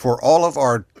because for all of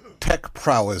our tech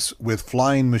prowess with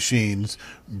flying machines,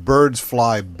 birds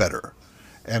fly better.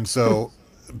 And so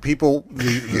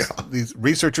these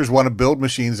researchers want to build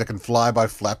machines that can fly by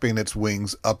flapping its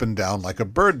wings up and down like a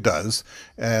bird does,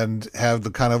 and have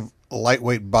the kind of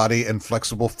lightweight body and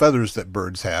flexible feathers that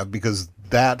birds have, because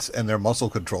that and their muscle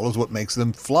control is what makes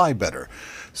them fly better.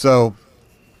 So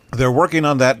they're working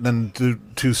on that, and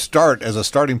to start as a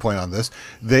starting point on this,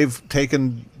 they've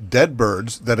taken dead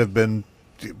birds that have been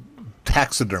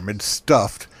taxidermied,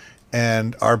 stuffed,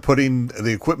 and are putting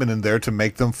the equipment in there to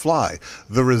make them fly.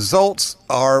 The results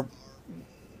are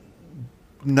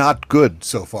not good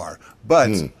so far, but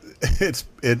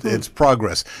it's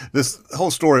progress. This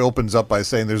whole story opens up by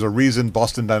saying there's a reason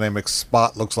Boston Dynamics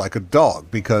Spot looks like a dog,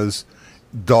 because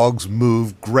dogs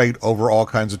move great over all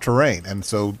kinds of terrain, and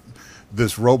so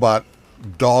this robot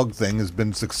dog thing has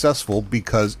been successful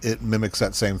because it mimics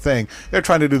that same thing. They're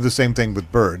trying to do the same thing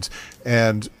with birds,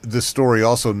 and this story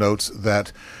also notes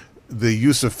that the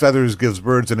use of feathers gives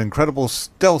birds an incredible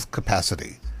stealth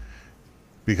capacity,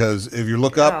 because if you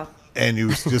look up and you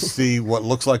just see what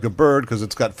looks like a bird because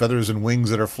it's got feathers and wings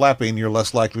that are flapping, you're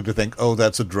less likely to think, oh,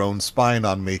 that's a drone spying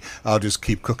on me. I'll just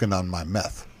keep cooking on my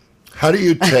meth. How do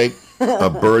you take a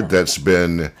bird that's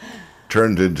been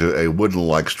turned into a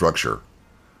wooden-like structure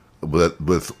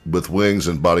with wings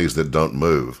and bodies that don't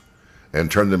move and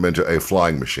turn them into a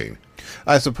flying machine?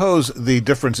 I suppose the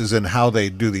difference is in how they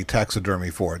do the taxidermy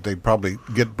for it. They probably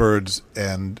get birds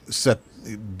and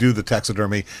do the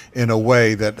taxidermy in a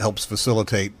way that helps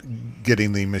facilitate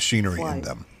getting the machinery in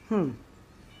them.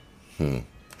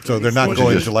 So they're not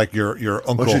going to like your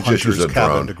Uncle Hunter's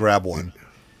cabin to grab one.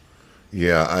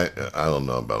 Yeah, I don't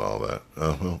know about all that.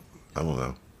 Well, I don't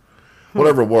know.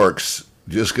 Whatever works,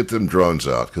 just get them drones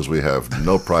out because we have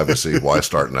no privacy. Why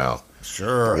start now?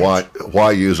 Sure.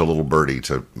 Why use a little birdie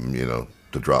to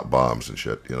drop bombs and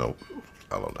shit? I don't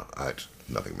know.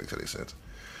 Nothing makes any sense.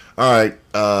 All right,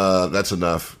 that's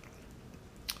enough.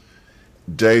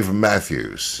 Dave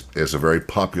Matthews is a very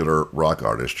popular rock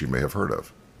artist you may have heard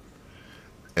of,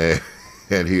 and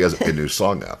he has a new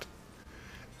song out,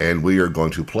 and we are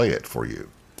going to play it for you.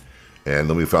 And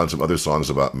then we found some other songs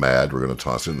about Mad we're going to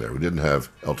toss in there. We didn't have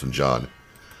Elton John,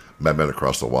 Mad Men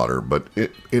Across the Water, but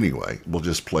anyway, we'll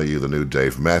just play you the new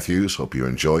Dave Matthews. Hope you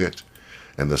enjoy it,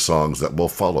 and the songs that will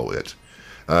follow it.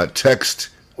 Text,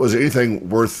 was there anything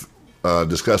worth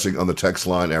discussing on the text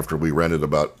line after we ranted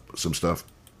about some stuff?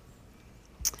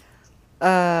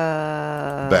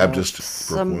 Baptist.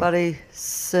 Somebody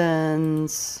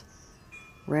sends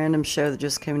random show that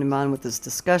just came to mind with this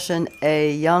discussion,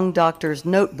 A Young Doctor's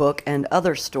Notebook and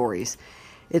Other Stories.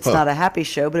 It's not a happy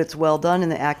show, but it's well done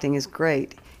and the acting is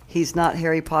great. He's not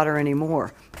Harry Potter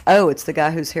anymore. Oh, it's the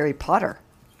guy who's Harry Potter.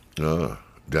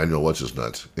 Daniel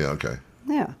What's-His-Nuts. Yeah, okay.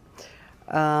 Yeah.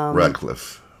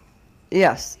 Radcliffe.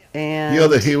 Yes. And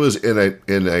that he was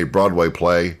in a Broadway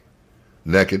play,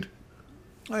 naked.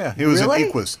 Oh yeah, he was Really? in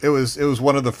Equus. It was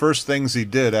one of the first things he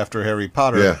did after Harry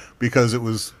Potter, because it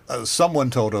was someone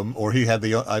told him, or he had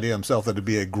the idea himself, that it'd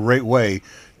be a great way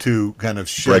to kind of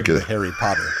shed the Harry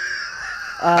Potter.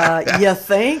 you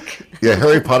think? Yeah,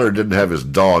 Harry Potter didn't have his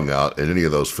dong out in any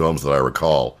of those films that I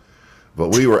recall,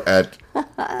 but we were at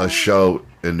a show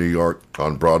in New York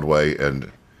on Broadway and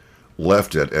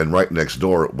left it, and right next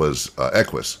door was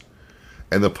Equus,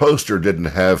 and the poster didn't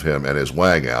have him and his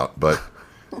wang out, but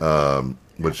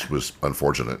which was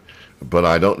unfortunate. But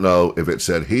I don't know if it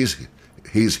said he's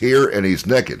here and he's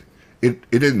naked. It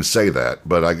didn't say that,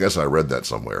 but I guess I read that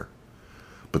somewhere.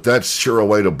 But that's sure a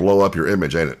way to blow up your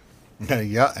image, ain't it?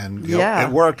 Yeah, and it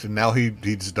worked. And now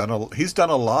he's done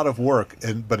a lot of work,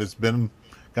 but it's been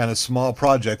kind of small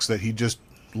projects that he just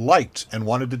liked and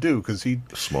wanted to do because he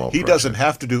doesn't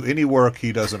have to do any work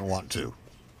he doesn't want to.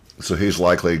 So he's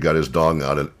likely got his dong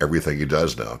out in everything he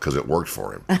does now because it worked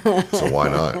for him. So why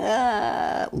not?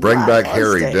 Bring back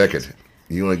Harry Dickett.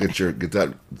 You want to get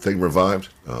that thing revived?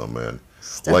 Oh man,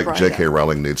 J.K.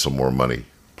 Rowling needs some more money,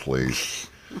 please.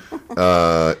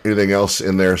 Anything else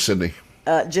in there, Sydney?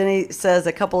 Jenny says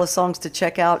a couple of songs to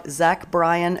check out. Zach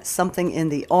Bryan, Something in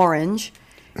the Orange.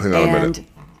 Hang on a minute.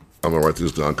 I'm going to write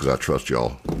this down because I trust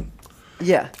y'all.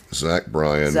 Yeah. Zach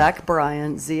Bryan, Zach,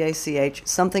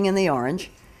 Something in the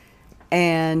Orange.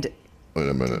 And wait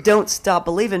a minute. Don't Stop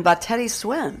Believin' by Teddy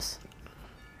Swims.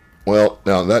 Well,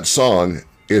 now that song,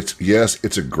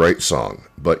 it's a great song,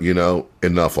 but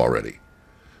enough already.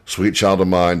 Sweet Child of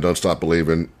Mine, Don't Stop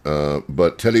Believin',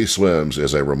 but Teddy Swims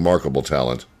is a remarkable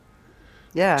talent.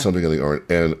 Yeah. Something in the Orange,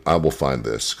 and I will find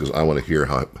this because I want to hear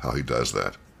how he does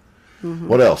that. Mm-hmm.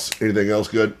 What else? Anything else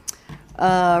good?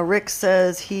 Rick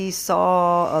says he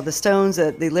saw the Stones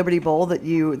at the Liberty Bowl,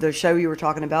 the show you were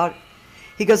talking about.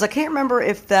 He goes, I can't remember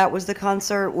if that was the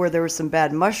concert where there was some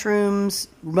bad mushroom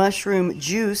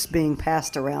juice being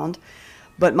passed around,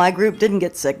 but my group didn't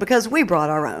get sick because we brought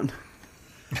our own.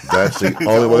 That's the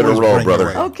only way to roll,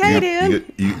 brother. Okay,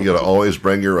 dude. You got to always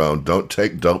bring your own. Don't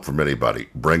take dope from anybody.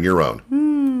 Bring your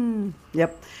own.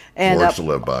 Yep. And words to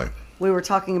live by. We were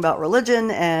talking about religion,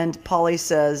 and Polly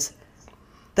says,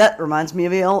 that reminds me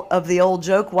of the old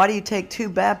joke, why do you take two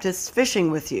Baptists fishing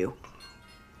with you?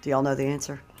 Do y'all know the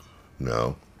answer?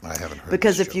 No. I haven't heard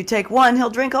Because if you take one,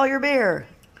 he'll drink all your beer.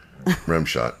 Rim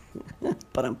shot.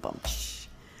 Ba-dum-bum.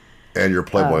 And your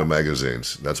Playboy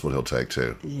magazines. That's what he'll take,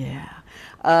 too. Yeah.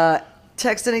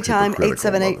 Text anytime,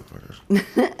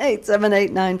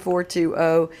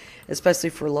 878-9420, especially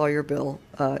for Lawyer Bill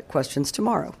questions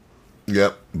tomorrow.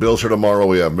 Yep. Bill's here tomorrow.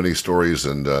 We have many stories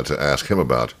and to ask him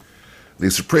about. The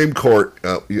Supreme Court,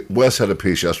 Wes had a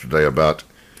piece yesterday about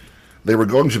they were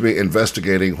going to be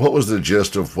investigating. What was the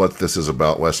gist of what this is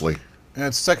about, Wesley?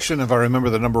 It's section, if I remember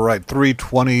the number right,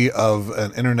 320 of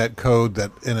an internet code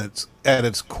that at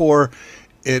its core,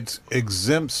 it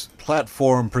exempts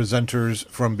platform presenters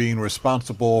from being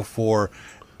responsible for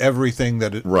everything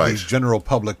that the general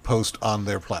public post on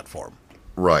their platform.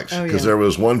 Right, Oh, because yeah. there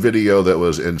was one video that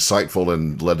was insightful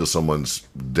and led to someone's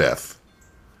death.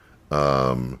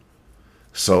 So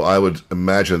I would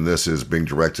imagine this is being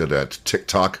directed at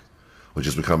TikTok, which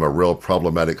has become a real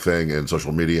problematic thing in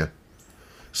social media.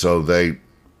 So they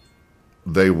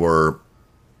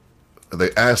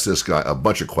asked this guy a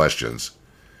bunch of questions,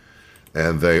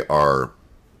 and they are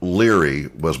leery,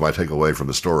 was my takeaway from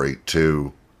the story,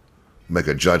 to make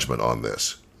a judgment on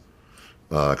this,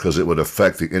 because it would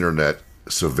affect the internet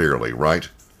severely, right?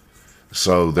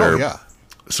 So Oh, yeah.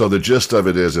 So the gist of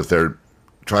it is, if they're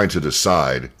trying to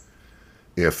decide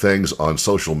if things on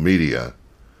social media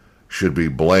should be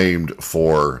blamed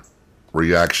for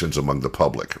reactions among the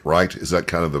public, right? Is that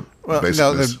kind of the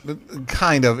basicness?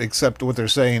 Kind of, except what they're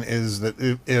saying is that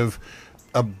if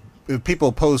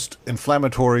people post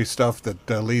inflammatory stuff that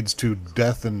leads to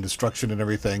death and destruction and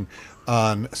everything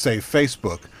on, say,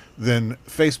 Facebook, then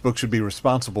Facebook should be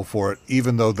responsible for it,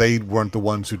 even though they weren't the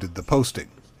ones who did the posting,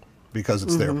 because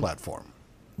it's their platform.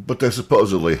 But they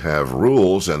supposedly have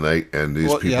rules, and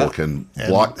these people can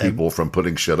block people from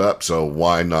putting shit up. So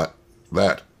why not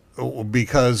that?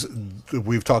 Because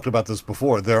we've talked about this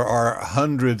before. There are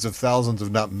hundreds of thousands, if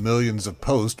not millions, of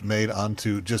posts made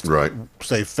onto just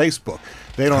say Facebook.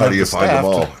 They don't How have do you the find them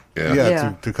all?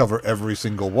 staff to cover every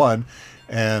single one.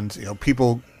 And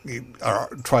people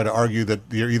try to argue that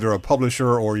you're either a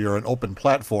publisher or you're an open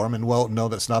platform. And well, no,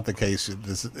 that's not the case.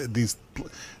 These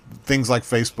things like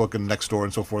Facebook and Nextdoor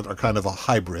and so forth are kind of a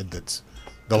hybrid that's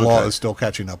the law is still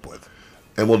catching up with.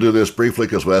 And we'll do this briefly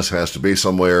because Wes has to be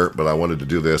somewhere, but I wanted to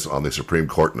do this on the Supreme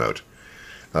Court note.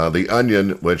 The Onion,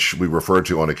 which we refer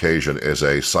to on occasion, is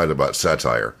a site about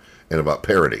satire and about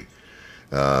parody.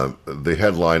 The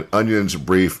headline, Onion's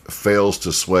brief fails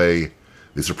to sway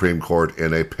the Supreme Court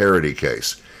in a parody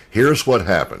case. Here's what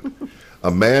happened.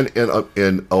 A man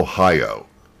in Ohio,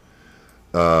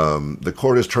 the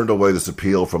court has turned away this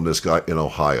appeal from this guy in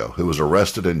Ohio who was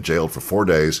arrested and jailed for 4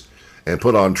 days and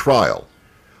put on trial.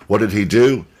 What did he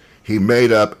do? He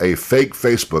made up a fake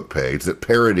Facebook page that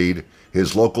parodied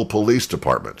his local police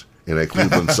department in a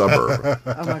Cleveland suburb.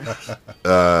 Oh my gosh.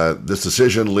 This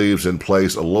decision leaves in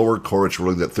place a lower court's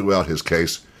ruling that threw out his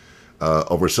case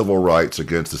over civil rights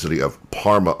against the city of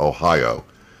Parma, Ohio,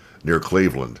 near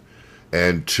Cleveland,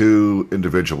 and 2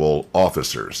 individual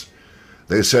officers.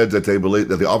 They said that they believe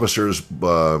that the officers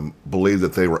believed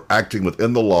that they were acting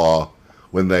within the law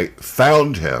when they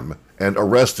found him and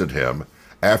arrested him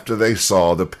after they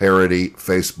saw the parody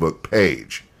Facebook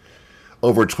page.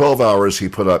 Over 12 hours, he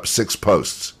put up 6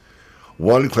 posts,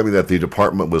 one claiming that the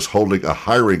department was holding a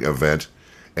hiring event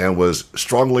and was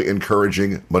strongly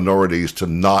encouraging minorities to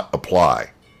not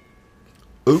apply.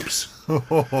 Oops.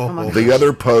 The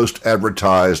other post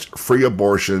advertised free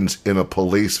abortions in a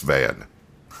police van.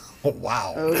 Oh,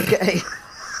 wow. Okay.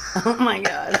 Oh my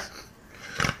gosh.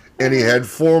 And he had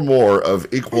 4 more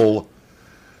of equal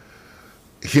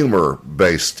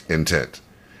humor-based intent.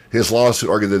 His lawsuit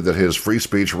argued that his free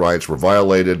speech rights were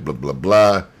violated, blah, blah,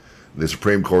 blah. The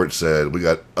Supreme Court said, we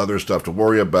got other stuff to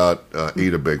worry about,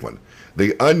 eat a big one.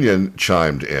 The Onion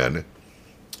chimed in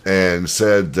and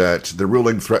said that the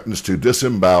ruling threatens to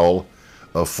disembowel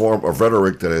a form of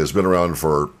rhetoric that has been around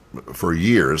for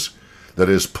years, that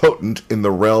is potent in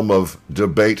the realm of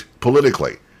debate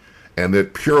politically, and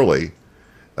that purely,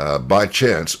 by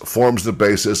chance, forms the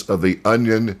basis of the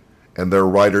Onion and their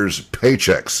writers'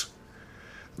 paychecks.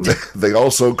 They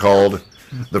also called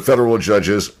the federal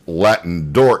judges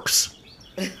Latin dorks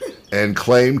and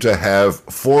claimed to have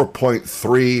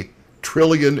 4.3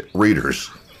 trillion readers,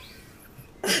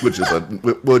 which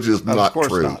is not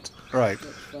true. Not. Right.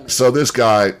 So this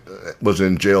guy was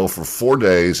in jail for 4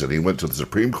 days, and he went to the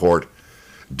Supreme Court.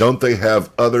 Don't they have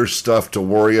other stuff to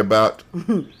worry about?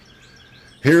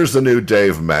 Here's the new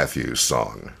Dave Matthews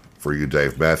song for you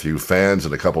Dave Matthews fans,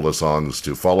 and a couple of songs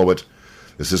to follow it.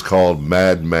 This is called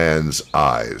Madman's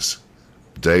Eyes.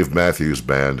 Dave Matthews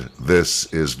Band.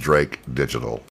 This is Drake Digital.